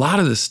feel like a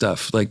lot of this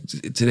stuff like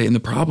today and the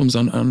problems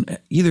on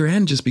either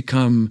end just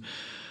become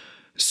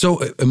so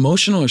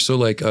emotional or so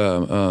like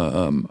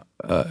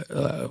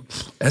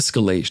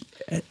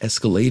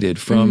escalated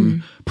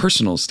from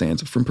personal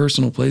stance, from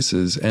personal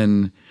places.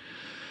 And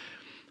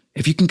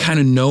if you can kind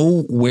of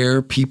know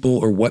where people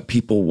or what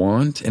people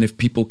want, and if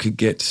people could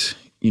get,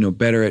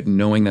 better at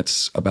knowing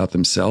that's about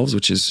themselves,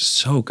 which is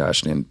so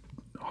gosh damn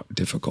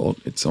difficult.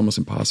 It's almost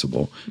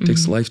impossible. It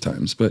takes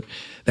lifetimes, but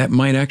that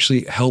might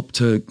actually help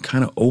to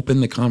kind of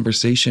open the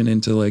conversation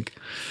into like,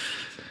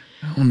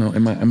 I don't know.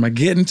 Am I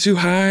getting too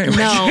high?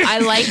 No, I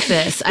like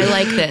this.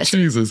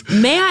 Jesus.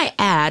 May I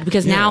add,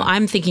 because now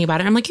I'm thinking about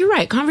it, I'm like, you're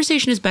right.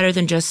 Conversation is better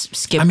than just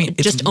skip. I mean,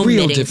 it's just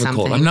real omitting difficult.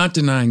 something. I'm not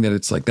denying that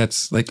it's like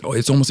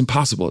it's almost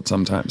impossible at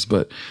sometimes,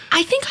 but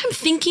I think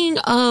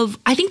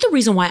the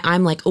reason why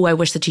I'm like, oh, I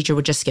wish the teacher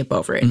would just skip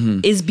over it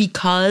is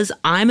because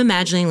I'm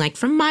imagining like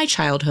from my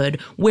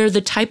childhood where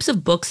the types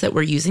of books that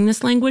were using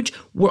this language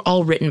were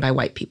all written by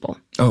white people.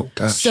 Oh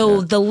gosh. So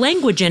the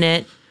language in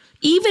it,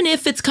 even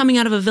if it's coming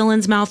out of a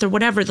villain's mouth or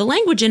whatever, the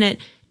language in it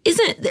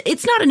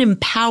it's not an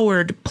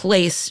empowered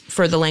place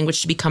for the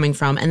language to be coming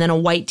from. And then a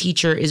white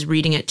teacher is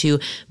reading it to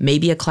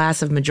maybe a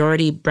class of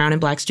majority brown and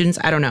black students.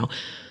 I don't know.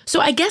 So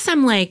I guess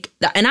I'm like,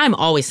 and I'm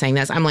always saying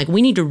this, I'm like,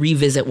 we need to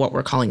revisit what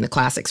we're calling the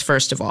classics,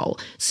 first of all.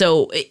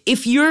 So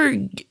if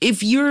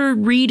you're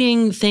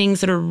reading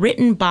things that are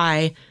written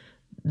by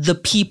the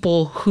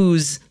people who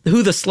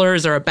the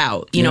slurs are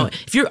about,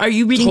 are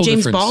you reading Whole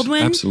James difference.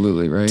 Baldwin?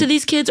 Absolutely, right. To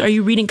these kids? Are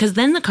you reading? Because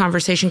then the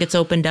conversation gets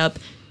opened up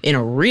in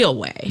a real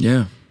way.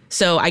 Yeah.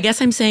 So I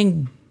guess I'm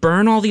saying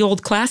burn all the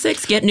old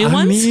classics, get new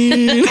ones.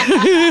 Mean,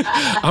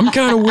 I'm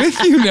kind of with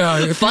you now.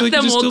 I feel Fuck like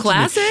them just old tilted me.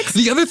 classics.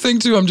 The other thing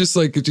too, I'm just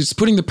like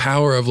putting the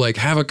power of like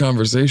have a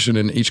conversation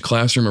in each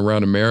classroom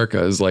around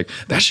America is like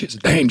that shit's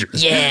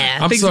dangerous. Yeah,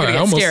 I'm things are sorry. gonna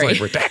I almost get like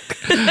scary.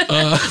 redact.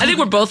 I think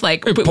we're both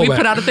like we pull put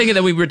back. out a thing and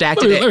then we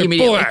redacted it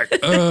immediately.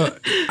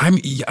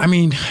 I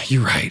mean,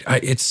 you're right.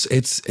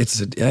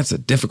 That's a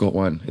difficult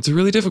one. It's a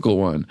really difficult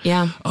one.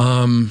 Yeah.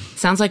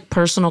 Sounds like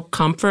personal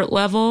comfort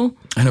level.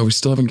 I know we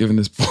still haven't given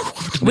this.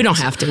 We don't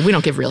have to. We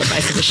don't give real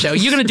advice in the show.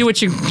 You're going to do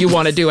what you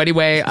want to do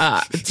anyway.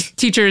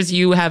 Teachers,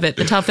 you have it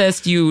the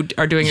toughest. You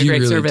are doing a You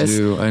great really service.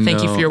 do. I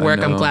Thank you know, for your work.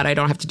 I I'm know. glad I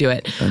don't have to do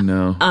it. I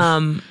know.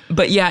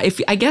 But yeah,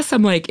 I guess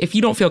I'm like, if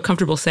you don't feel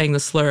comfortable saying the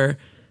slur,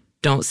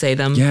 don't say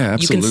them. Yeah,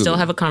 You can still absolutely.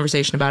 have a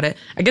conversation about it.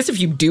 I guess if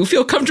you do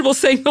feel comfortable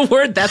saying the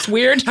word, that's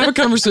weird. Have a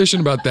conversation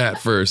about that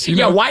first. You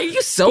Yeah, know? why are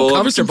you so Pull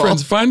over some comfortable?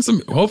 friends. Find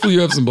some. Hopefully,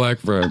 you have some black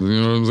friends.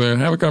 You know what I'm saying?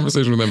 Have a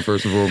conversation with them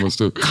first and foremost,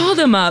 too. Call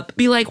them up.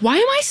 Be like, why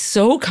am I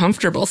so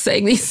comfortable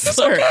saying these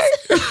slurs?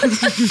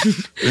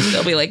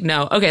 They'll be like,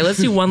 no. Okay, let's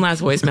do one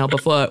last voicemail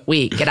before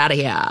we get out of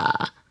here.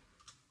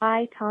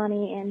 Hi,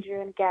 Tawny,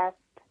 Andrew, and guest.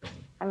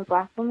 I'm a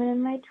black woman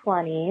in my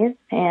 20s,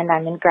 and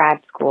I'm in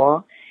grad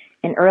school.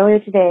 And earlier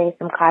today,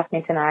 some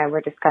classmates and I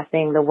were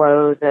discussing the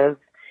woes of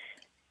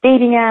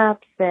dating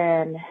apps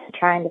and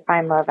trying to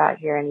find love out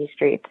here in these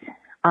streets.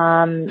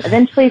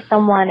 Eventually,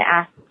 someone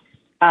asked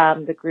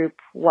the group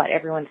what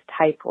everyone's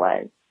type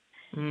was.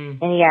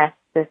 And yes,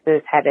 this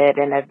is headed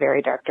in a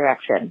very dark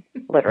direction,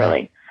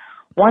 literally.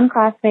 One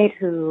classmate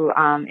who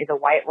is a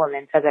white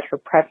woman said that her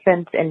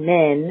preference in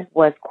men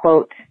was,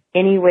 quote,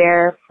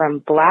 anywhere from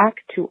black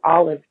to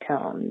olive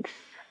toned.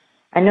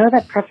 I know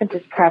that preference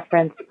is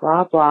preference,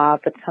 blah, blah,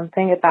 but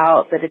something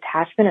about the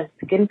detachment of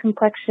skin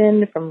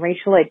complexion from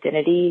racial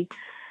identity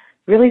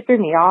really threw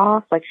me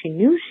off. Like, she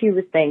knew she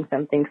was saying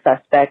something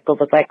suspect, but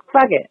was like,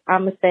 fuck it,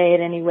 I'm gonna say it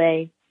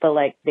anyway, but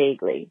like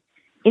vaguely.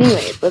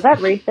 Anyways, was that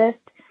racist?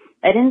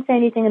 I didn't say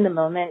anything in the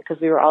moment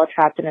because we were all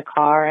trapped in a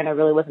car and I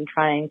really wasn't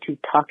trying to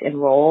tuck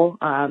and roll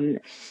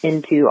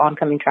into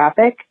oncoming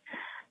traffic.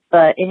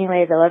 But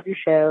anyways, I love your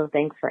show.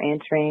 Thanks for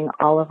answering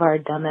all of our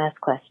dumbass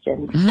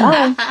questions.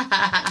 Bye.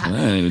 That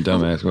ain't a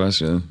dumbass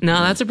question.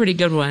 No, that's a pretty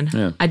good one.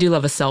 Yeah. I do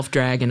love a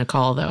self-drag in a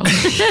call, though.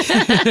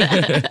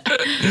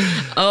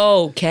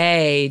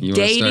 Okay, You want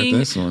to dating. start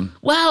this one?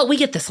 Well, we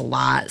get this a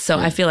lot. So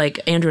I feel like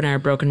Andrew and I are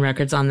broken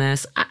records on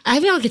this. I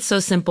feel like it's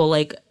so simple.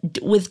 Like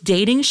with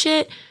dating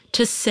shit,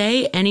 to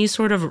say any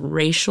sort of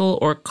racial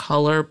or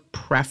color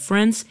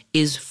preference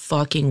is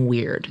fucking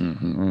weird.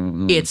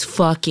 It's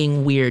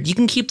fucking weird. You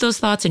can keep those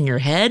thoughts in your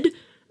head,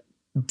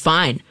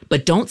 fine,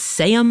 but don't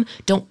say them.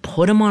 Don't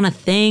put them on a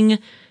thing.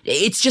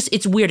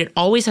 It's weird. It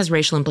always has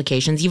racial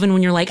implications, even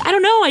when you're like, I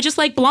don't know, I just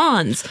like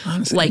blondes.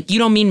 Honestly. Like, you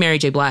don't mean Mary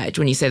J. Blige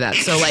when you say that.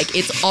 So, like,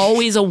 it's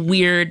always a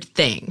weird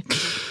thing.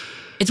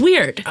 It's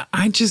weird.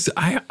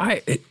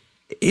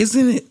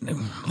 Isn't it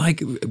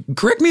like,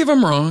 correct me if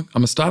I'm wrong, I'm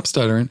gonna stop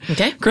stuttering.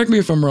 Okay. Correct me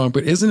if I'm wrong,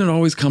 but isn't it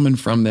always coming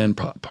from then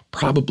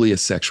probably a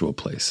sexual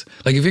place?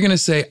 Like if you're gonna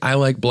say, I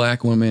like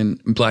black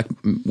women,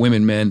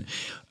 men,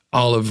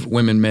 olive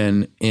women,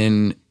 men,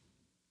 in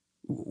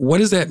what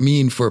does that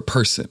mean for a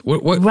person?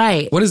 What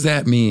Right. What does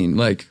that mean?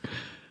 Like,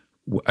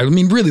 I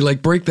mean, really,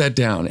 like break that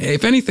down.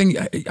 If anything,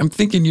 I'm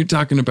thinking you're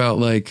talking about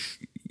like,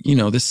 you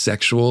know, the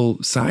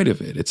sexual side of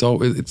it. It's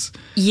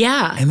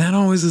Yeah. and that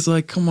always is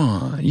like, come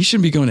on, you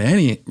shouldn't be going to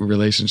any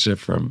relationship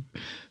from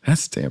that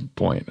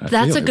standpoint.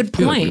 That's a good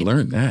feel like point. we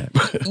learned that.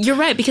 You're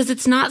right, because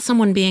it's not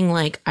someone being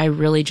like, I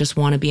really just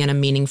want to be in a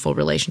meaningful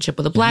relationship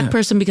with a black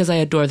person because I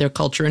adore their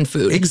culture and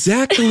food.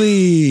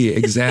 Exactly.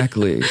 And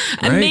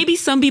Right? maybe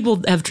some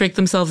people have tricked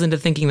themselves into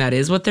thinking that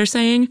is what they're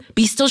saying,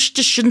 but you still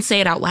just shouldn't say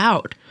it out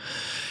loud.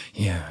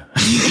 Yeah.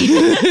 Because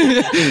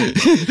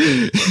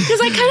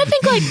I kind of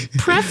think like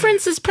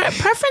preference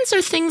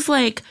are things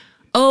like,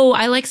 oh,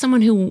 I like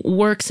someone who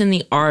works in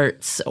the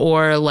arts,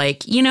 or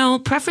like, you know,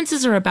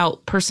 preferences are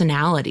about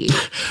personality.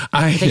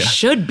 They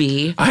should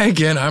be.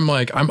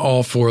 I'm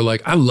all for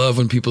like, I love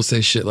when people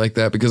say shit like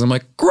that because I'm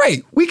like,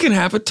 great, we can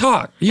have a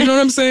talk. You know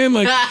what I'm saying?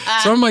 Like,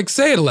 so I'm like,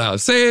 say it aloud,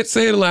 say it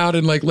aloud,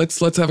 and like, let's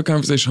have a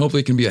conversation.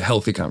 Hopefully, it can be a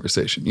healthy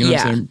conversation. You know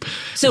what I'm saying?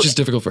 So it's just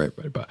difficult for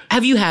everybody. But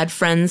have you had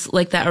friends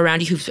like that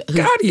around you who've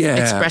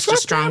expressed a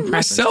strong preference?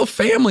 Myself,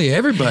 family,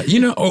 everybody. You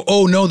know?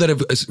 Oh no, that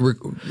have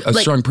a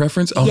strong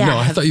preference. Oh yeah, no,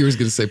 I thought you were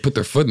going to say put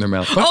their foot in their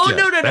mouth. Fuck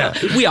yeah. No.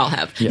 We all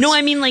have. Yes. No,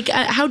 I mean, like,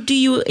 how do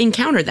you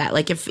encounter that?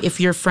 Like,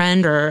 if your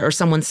friend or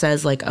someone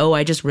says, like, oh,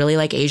 I just really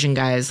like Asian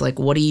guys, like,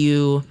 do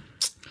you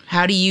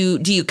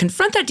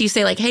confront that? Do you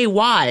say, like, hey,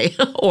 why?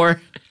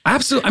 Or...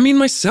 Absolutely. I mean,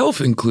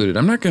 myself included.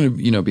 I'm not going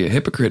to, be a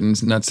hypocrite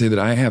and not say that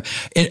I have.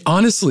 And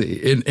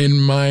honestly, in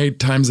my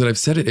times that I've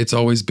said it, it's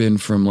always been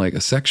from like a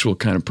sexual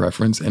kind of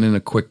preference and in a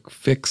quick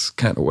fix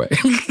kind of way.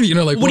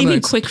 Like what do you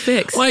mean quick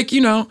fix? Like,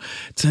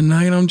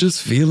 tonight I'm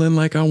just feeling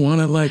like I want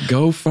to like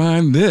go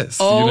find this.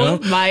 Oh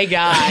my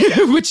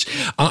God. Which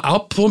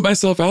I'll pull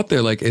myself out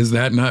there. Like, is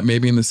that not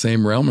maybe in the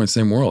same realm or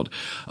same world?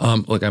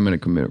 Look, I'm in a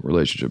committed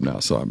relationship now,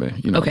 so I've been,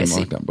 I've been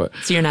locked down. But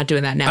so you're not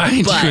doing that now. I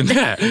ain't doing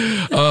that.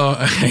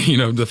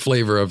 The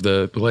flavor of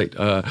the plate.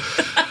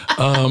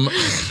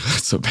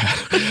 That's so bad.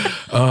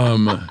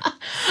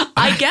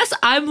 I guess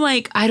I'm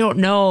like, I don't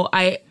know.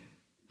 I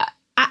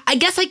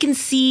guess I can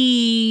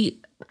see,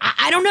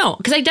 I don't know.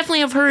 Because I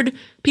definitely have heard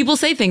people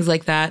say things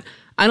like that.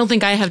 I don't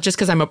think I have just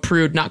because I'm a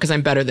prude, not because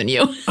I'm better than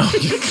you.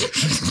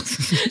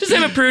 Just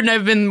I'm a prude and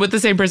I've been with the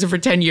same person for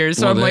 10 years.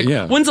 So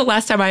when's the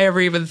last time I ever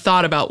even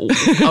thought about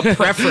a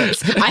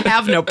preference? I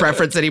have no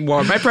preference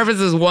anymore. My preference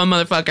is one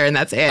motherfucker and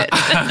that's it.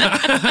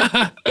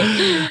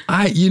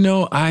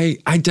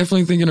 I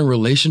definitely think in a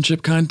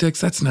relationship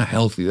context, that's not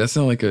healthy. That's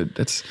not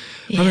that's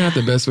probably not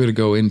the best way to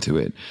go into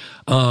it.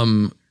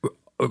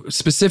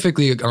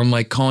 Specifically on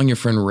like calling your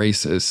friend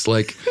racist,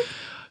 like,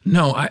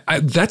 no,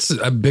 I that's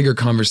a bigger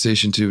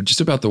conversation too,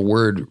 just about the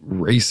word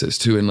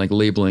racist too, and like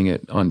labeling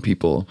it on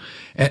people.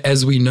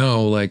 As we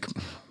know, like,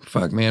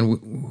 fuck, man,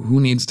 who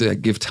needs to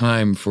give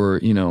time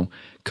for,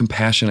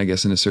 compassion, I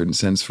guess, in a certain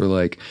sense, for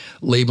like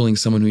labeling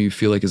someone who you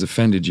feel like has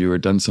offended you or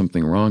done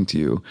something wrong to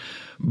you.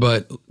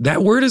 But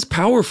that word is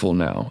powerful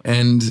now,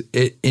 and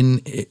it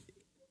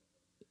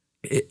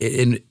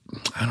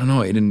I don't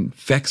know, it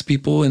infects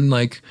people in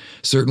like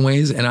certain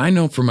ways. And I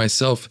know for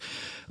myself,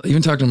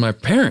 even talking to my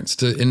parents,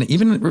 and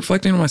even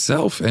reflecting on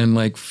myself and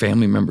like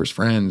family members,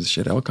 friends,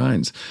 shit, all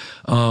kinds.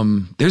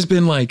 There's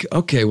been like,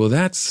 okay, well,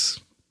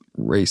 that's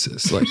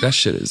racist. Like that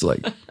shit is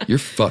like, you're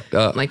fucked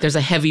up. Like there's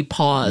a heavy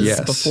pause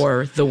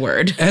before the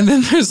word. And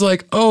then there's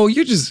like, oh,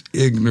 you're just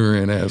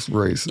ignorant ass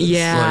racist.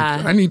 Yeah.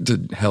 Like, I need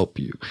to help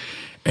you.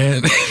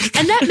 And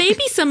that may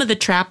be some of the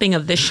trapping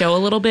of this show a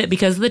little bit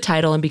because of the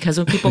title and because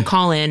when people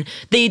call in,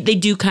 they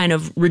do kind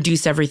of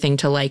reduce everything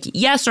to like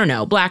yes or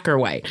no, black or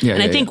white.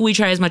 I think we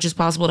try as much as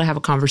possible to have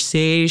a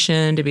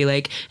conversation, to be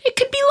like, it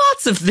could be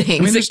lots of things.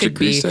 I mean, it could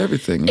be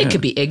everything. It could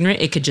be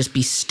ignorant. It could just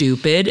be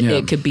stupid.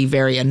 It could be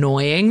very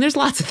annoying. There's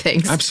lots of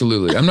things.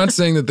 Absolutely. I'm not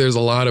saying that there's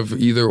a lot of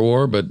either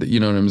or, but you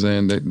know what I'm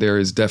saying? There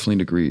is definitely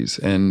degrees.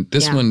 And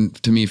this one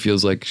to me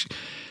feels like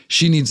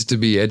she needs to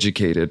be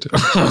educated.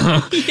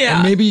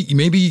 And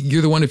maybe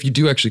you're the one, if you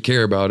do actually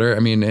care about her.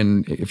 I mean,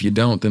 and if you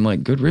don't, then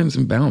like good riddance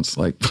and bounce.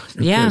 Like,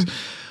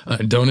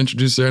 don't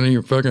introduce her to any of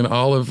your fucking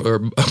olive or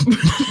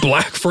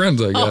black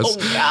friends, I guess. Oh,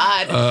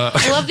 God.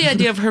 I love the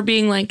idea of her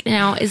being like,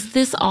 now, is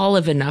this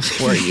olive enough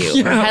for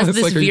you? Or has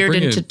this like, veered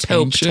into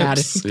taupe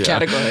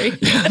category?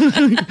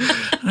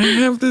 I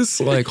have this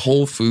like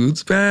Whole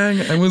Foods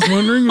bag. I was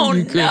wondering if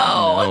you could.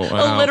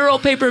 A literal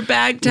paper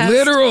bag test.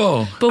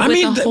 Literal. But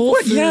with the Whole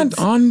Foods. Yeah,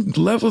 on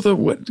level of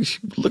what?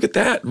 Look at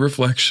that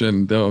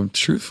reflection, though,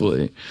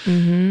 truthfully.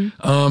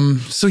 Mm-hmm.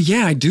 So,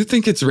 yeah, I do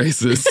think it's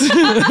racist.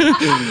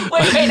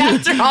 Wait,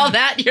 after all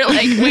that, you're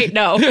like, wait,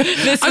 no,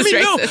 this is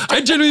racist. No,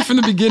 I genuinely, from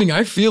the beginning,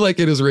 I feel like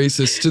it is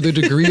racist to the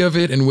degree of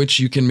it in which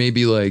you can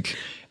maybe like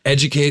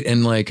educate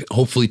and like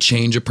hopefully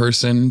change a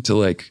person to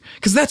like,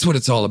 because that's what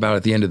it's all about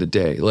at the end of the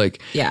day.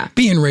 Like,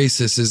 being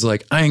racist is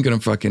like, I ain't gonna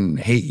fucking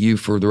hate you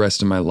for the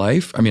rest of my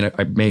life. I mean,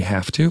 I may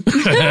have to,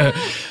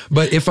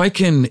 but if I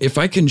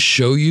can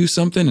show you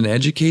something and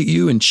educate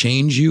you and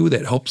change you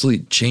that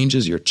hopefully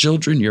changes your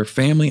children, your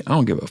family, I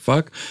don't give a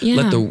fuck.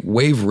 Let the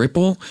wave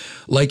ripple.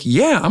 Like,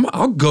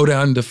 I'll go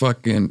down to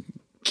fucking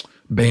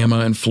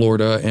Bama and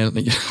Florida,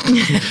 and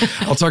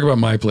I'll talk about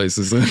my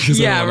places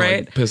because I don't want to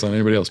like, piss on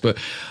anybody else. But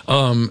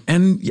I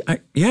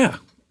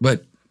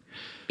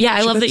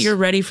love that you're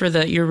ready for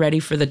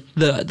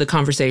the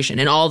conversation.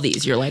 And all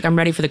these, you're like, I'm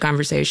ready for the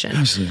conversation.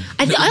 Absolutely.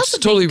 I also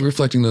totally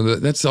reflecting though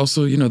that's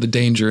also the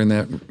danger in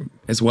that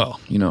as well.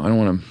 I don't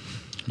want to.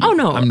 Oh,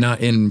 no. I'm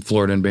not in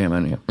Florida and Bama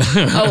anyhow.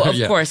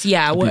 Of course.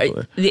 Yeah.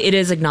 It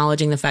is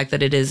acknowledging the fact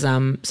that it is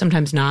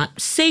sometimes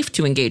not safe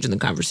to engage in the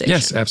conversation.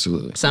 Yes,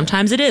 absolutely.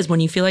 Sometimes it is. When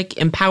you feel like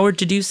empowered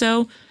to do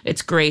so,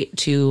 it's great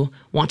to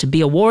want to be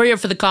a warrior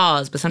for the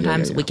cause, but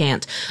sometimes we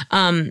can't.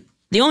 The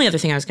only other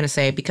thing I was going to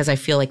say, because I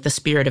feel like the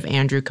spirit of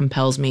Andrew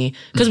compels me,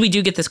 because we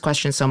do get this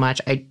question so much,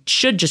 I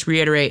should just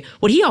reiterate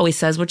what he always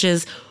says, which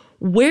is,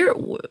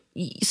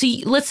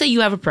 let's say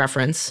you have a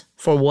preference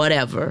for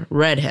whatever,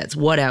 redheads,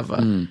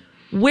 whatever.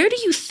 Where do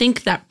you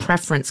think that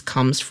preference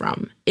comes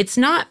from? It's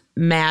not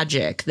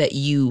magic that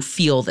you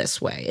feel this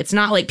way. It's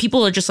not like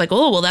people are just like,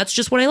 oh, well, that's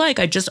just what I like.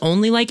 I just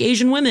only like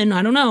Asian women.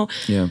 I don't know.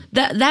 Yeah.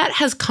 That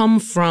has come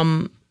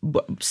from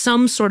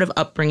some sort of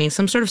upbringing,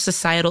 some sort of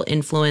societal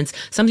influence,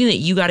 something that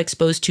you got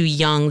exposed to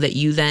young that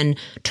you then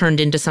turned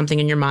into something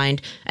in your mind.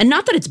 And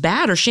not that it's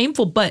bad or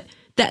shameful, but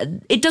that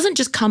it doesn't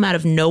just come out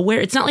of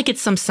nowhere. It's not like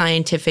it's some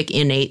scientific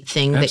innate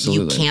thing that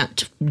you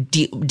can't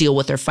deal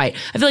with or fight.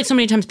 I feel like so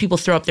many times people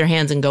throw up their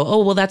hands and go,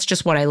 oh, well, that's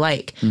just what I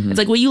like. It's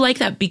like, well, you like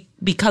that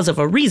because of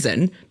a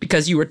reason,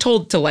 because you were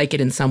told to like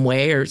it in some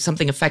way or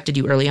something affected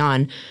you early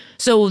on.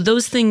 So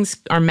those things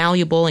are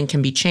malleable and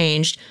can be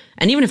changed.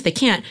 And even if they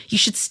can't, you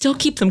should still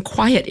keep them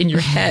quiet in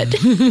your head.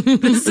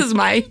 This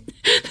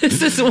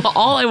is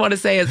all I want to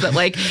say is that,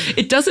 like,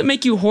 it doesn't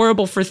make you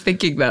horrible for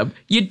thinking them.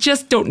 You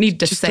just don't need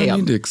to say them. Don't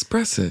need to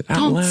express it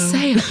out loud. Don't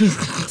say it.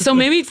 So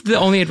maybe the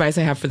only advice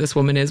I have for this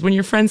woman is when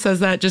your friend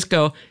says that, just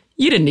go,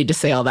 you didn't need to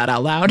say all that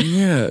out loud.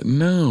 Yeah,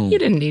 no. You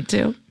didn't need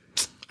to.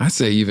 I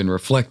say even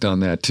reflect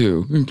on that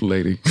too,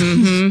 lady.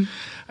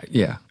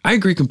 Yeah, I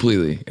agree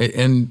completely.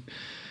 And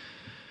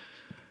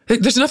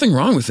There's nothing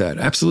wrong with that.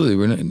 Absolutely.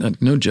 We're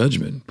no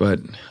judgment, but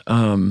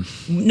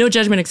no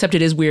judgment, except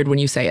it is weird when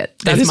you say it.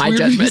 That's my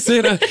judgment.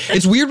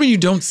 It's weird when you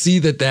don't see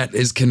that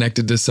is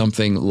connected to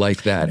something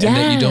like that, and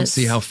that you don't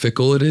see how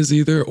fickle it is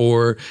either,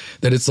 or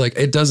that it's like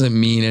it doesn't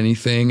mean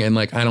anything, and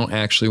like I don't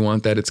actually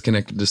want that. It's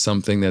connected to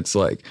something that's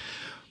like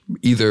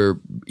either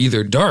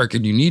dark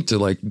and you need to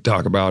like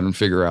talk about and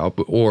figure out,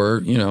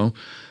 or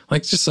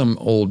like just some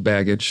old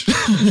baggage.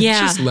 Yeah.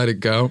 Just let it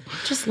go.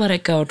 Just let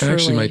it go, truly. It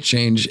actually might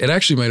change. It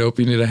actually might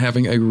open you to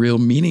having a real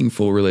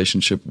meaningful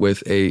relationship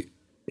with a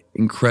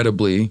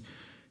incredibly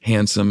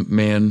handsome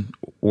man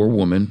or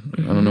woman.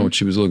 I don't know what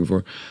she was looking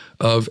for.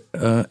 Of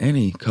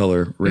any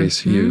color, race,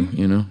 hue,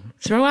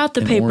 Throw out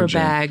the paper origin.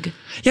 Bag.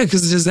 Yeah,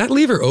 because does that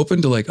leave her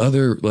open to like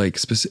other like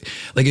specific?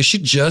 Like, is she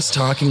just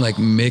talking like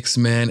mixed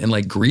men and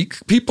like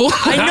Greek people?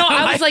 I know.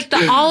 I was like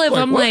the olive.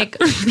 I'm like,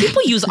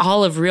 people use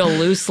olive real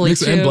loosely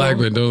mixed too. And black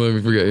men. Don't let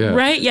me forget. Yeah.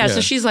 Right. Yeah.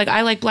 So she's like,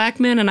 I like black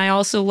men, and I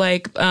also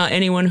like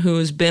anyone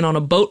who's been on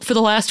a boat for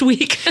the last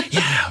week.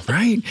 Yeah.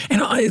 Right.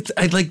 And I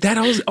like that.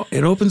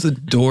 It opens the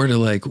door to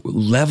like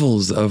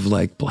levels of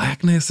like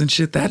blackness and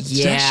shit. That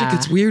shit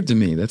gets weird to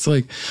me. That's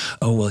like,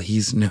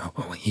 he's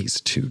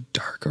too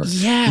dark. Or,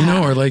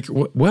 or like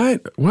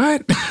what?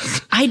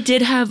 I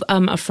did have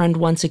a friend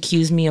once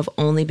accuse me of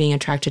only being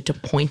attracted to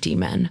pointy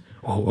men.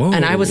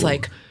 And I was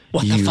like,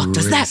 what the fuck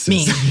does that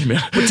mean?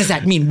 What does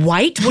that mean?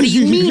 White? What do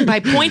you mean by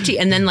pointy?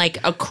 And then like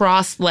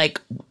across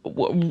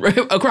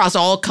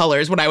all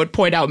colors, when I would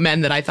point out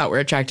men that I thought were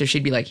attractive,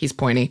 she'd be like, he's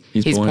pointy.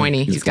 He's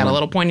pointy. He's got a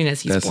little pointiness.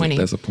 He's pointy.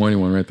 That's a pointy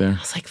one right there. I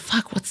was like,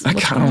 fuck, what's I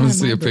kind of want to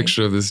see a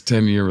picture of this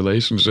 10-year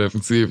relationship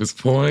and see if it's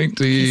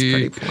pointy. He's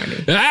pretty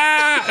pointy.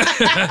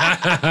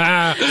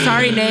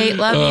 Sorry, Nate.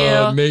 Love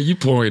you. Nate, you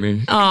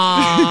pointy.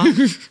 Aw.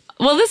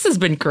 Well, this has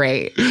been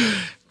great.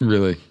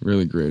 Really,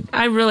 really great.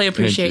 I really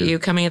appreciate you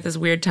coming at this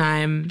weird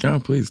time. Oh,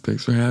 please.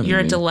 Thanks for having me.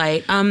 You're a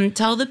delight.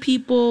 Tell the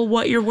people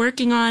what you're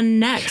working on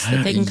next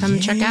that they can come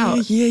and check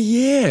out.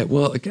 Yeah.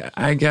 Well,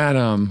 I got,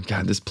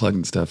 God, this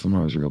plugging stuff, I'm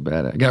always real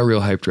bad at. I got real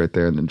hyped right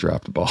there and then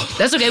dropped the ball.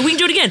 That's okay. We can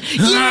do it again.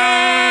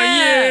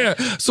 Yeah.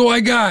 So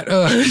I got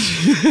a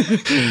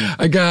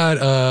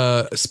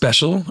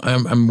special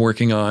I'm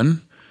working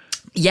on.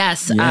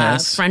 Yes.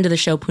 Friend of the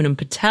show, Poonam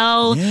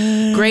Patel.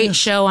 Yes. Great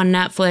show on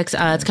Netflix.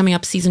 It's coming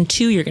up season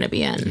 2 you're going to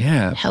be in.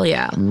 Yeah. Hell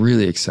yeah. I'm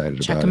really excited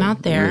about it. Check them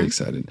out there. Really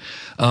excited.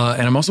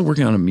 And I'm also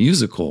working on a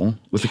musical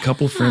with a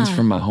couple of friends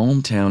from my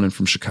hometown and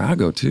from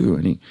Chicago, too.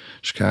 Any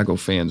Chicago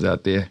fans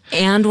out there?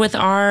 And with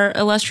our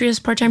illustrious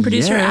part-time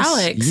producer,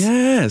 Alex.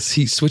 Yes.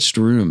 He switched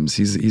rooms.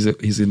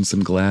 He's in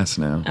some glass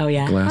now. Oh,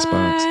 yeah. Glass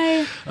box.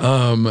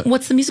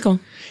 What's the musical?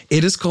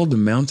 It is called The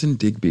Mountain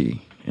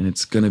Digby. And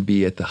it's going to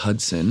be at the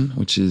Hudson,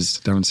 which is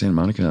down in Santa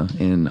Monica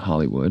in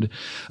Hollywood.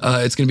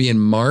 It's going to be in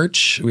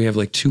March. We have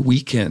like 2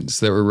 weekends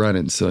that we're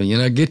running. So,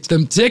 get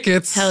them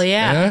tickets. Hell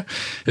yeah.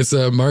 It's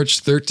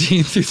March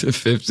 13th through the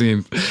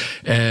 15th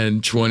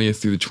and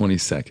 20th through the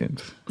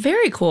 22nd.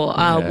 Very cool.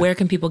 Where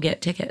can people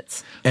get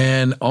tickets?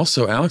 And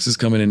also, Alex is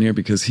coming in here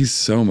because he's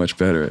so much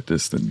better at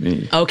this than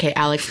me. Okay,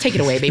 Alex, take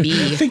it away, baby.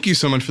 Thank you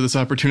so much for this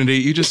opportunity.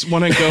 You just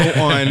want to go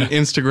on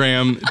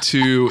Instagram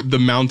to The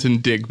Mountain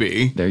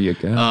Digby. There you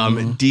go.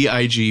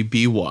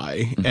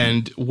 DIGBY.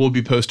 And we'll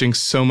be posting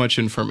so much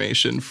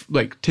information,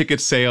 like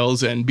ticket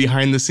sales and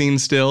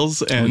behind-the-scenes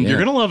stills, and you're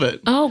going to love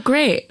it. Oh,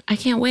 great. I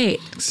can't wait.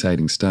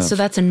 Exciting stuff. So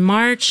that's in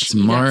March. It's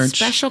March.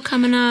 Special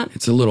coming up.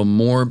 It's a little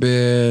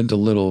morbid, a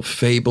little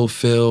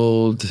fable-filled.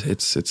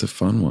 It's a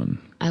fun one.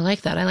 I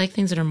like that. I like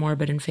things that are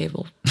morbid and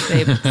fable.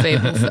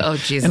 Oh,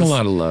 Jesus. And a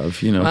lot of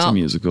love. It's a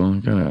musical.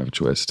 Gotta have a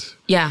twist.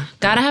 Yeah.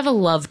 Gotta have a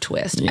love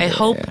twist. Yeah. I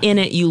hope in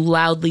it you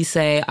loudly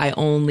say, I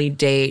only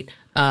date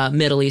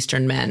Middle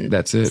Eastern men.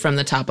 That's it. From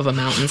the top of a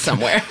mountain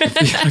somewhere.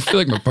 I feel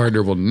like my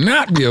partner will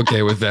not be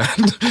okay with that.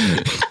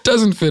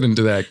 Doesn't fit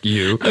into that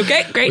cue.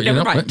 Okay, great.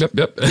 Never mind.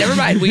 Yep. Never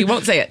mind. We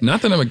won't say it.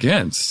 Not that I'm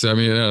against. I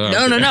mean,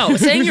 No.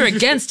 Saying you're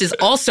against is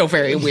also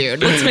very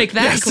weird. Let's make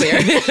that clear.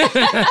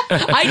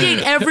 I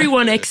date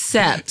everyone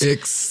except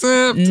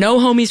no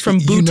homies from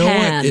Bhutan. You know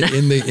what?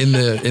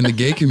 In the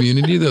gay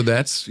community though,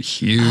 that's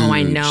huge. Oh,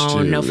 I know.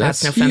 Too. No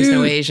fats, no femmes,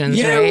 no Asians.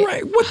 Yeah,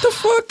 right. What the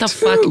fuck? The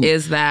fuck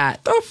is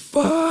that? The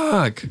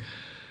fuck.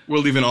 We're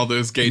leaving all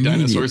those gay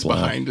dinosaurs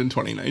behind in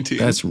 2019.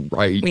 That's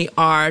right. We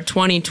are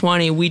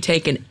 2020. We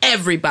taking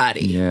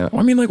everybody. Yeah.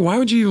 I mean, like, why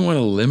would you even want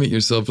to limit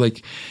yourself?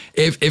 Like,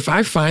 if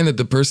I find that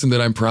the person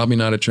that I'm probably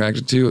not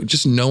attracted to,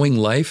 just knowing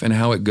life and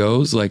how it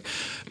goes, like,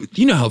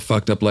 you know how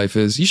fucked up life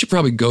is. You should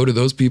probably go to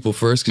those people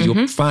first because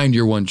you'll find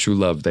your one true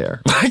love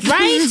there. Like,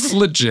 right? It's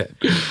legit.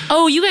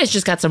 Oh, you guys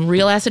just got some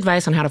real ass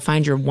advice on how to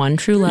find your one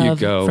true love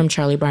from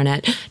Charlie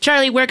Barnett.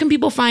 Charlie, where can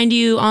people find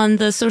you on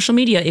the social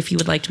media if you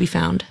would like to be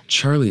found?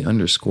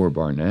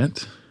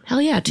 Charlie_Barnett.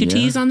 Hell yeah. 2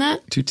 T's on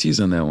that? 2 T's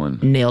on that one.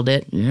 Nailed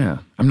it. Yeah.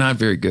 I'm not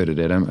very good at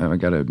it. I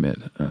got to admit.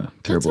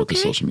 Terrible at the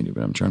social media,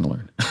 but I'm trying to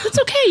learn. That's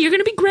okay. You're going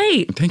to be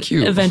great. Thank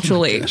you.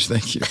 Eventually. Oh my gosh,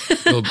 thank you.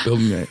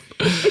 Building that.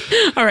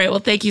 All right. Well,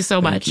 thank you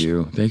so much. Thank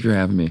you. Thank you for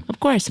having me. Of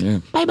course. Yeah.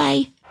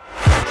 Bye-bye.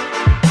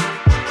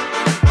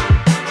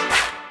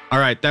 All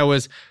right. That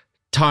was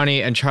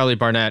Tawny and Charlie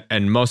Barnett,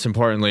 and most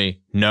importantly,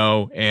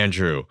 no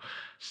Andrew.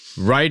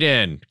 Write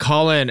in,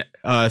 call in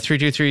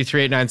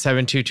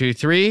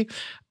 323-389-7223,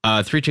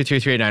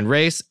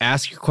 323-389-RACE.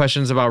 Ask your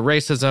questions about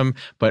racism,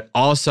 but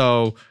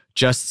also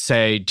just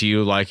say, do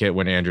you like it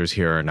when Andrew's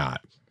here or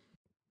not?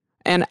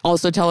 And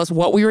also tell us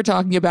what we were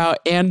talking about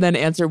and then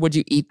answer, would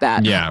you eat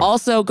that? Yeah.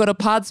 Also go to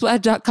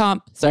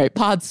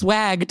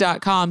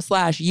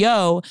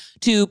podswag.com/yo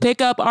to pick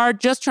up our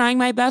Just Trying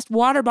My Best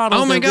water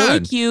bottles. Oh my They're really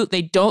God. cute.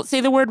 They don't say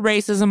the word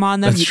racism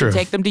on them. That's you true. can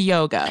take them to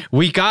yoga.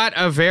 We got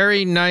a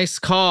very nice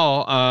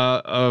call,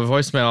 a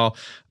voicemail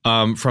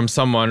from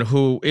someone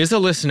who is a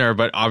listener,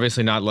 but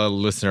obviously not a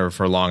listener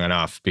for long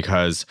enough,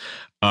 because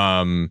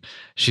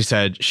she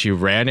said she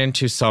ran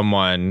into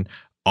someone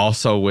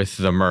also with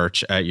the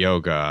merch at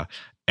yoga,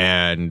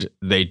 and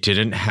they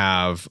didn't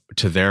have,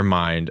 to their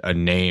mind, a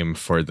name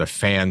for the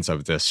fans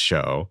of this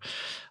show.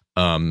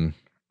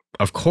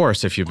 Of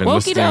course, if you've been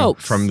listening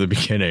from the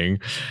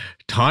beginning,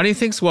 Tawny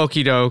thinks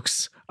Wokey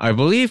Dokes. I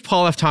believe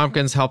Paul F.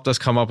 Tompkins helped us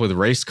come up with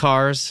race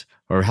cars,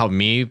 or helped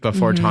me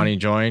before Tawny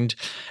joined.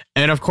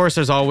 And of course,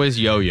 there's always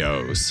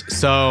yo-yos.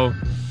 So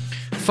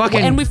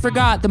fucking... And we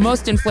forgot the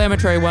most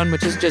inflammatory one,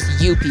 which is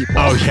just you people.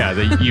 Oh yeah,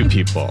 the you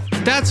people.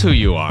 That's who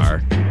you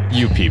are.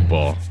 You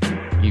people.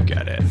 You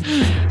get it.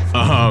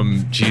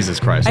 Jesus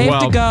Christ. I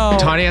have to go.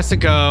 Tawny has to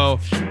go.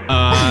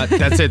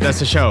 That's it. That's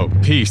the show.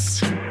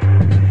 Peace.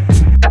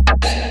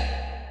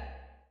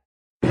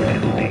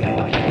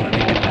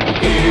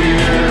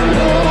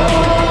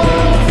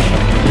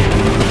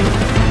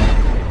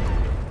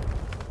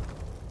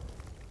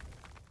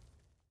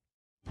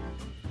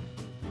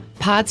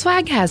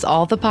 Podswag has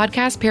all the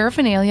podcast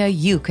paraphernalia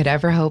you could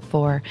ever hope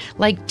for,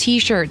 like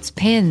t-shirts,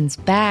 pins,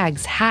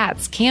 bags,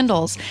 hats,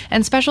 candles,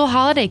 and special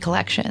holiday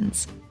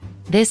collections.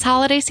 This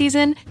holiday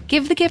season,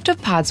 give the gift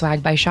of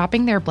Podswag by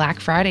shopping their Black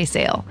Friday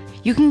sale.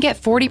 You can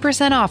get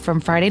 40% off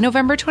from Friday,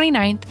 November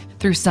 29th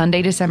through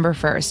Sunday, December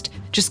 1st.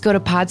 Just go to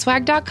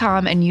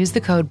podswag.com and use the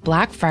code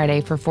Black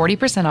Friday for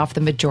 40% off the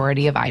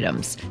majority of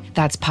items.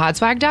 That's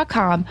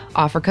podswag.com,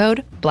 offer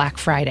code Black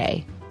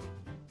Friday.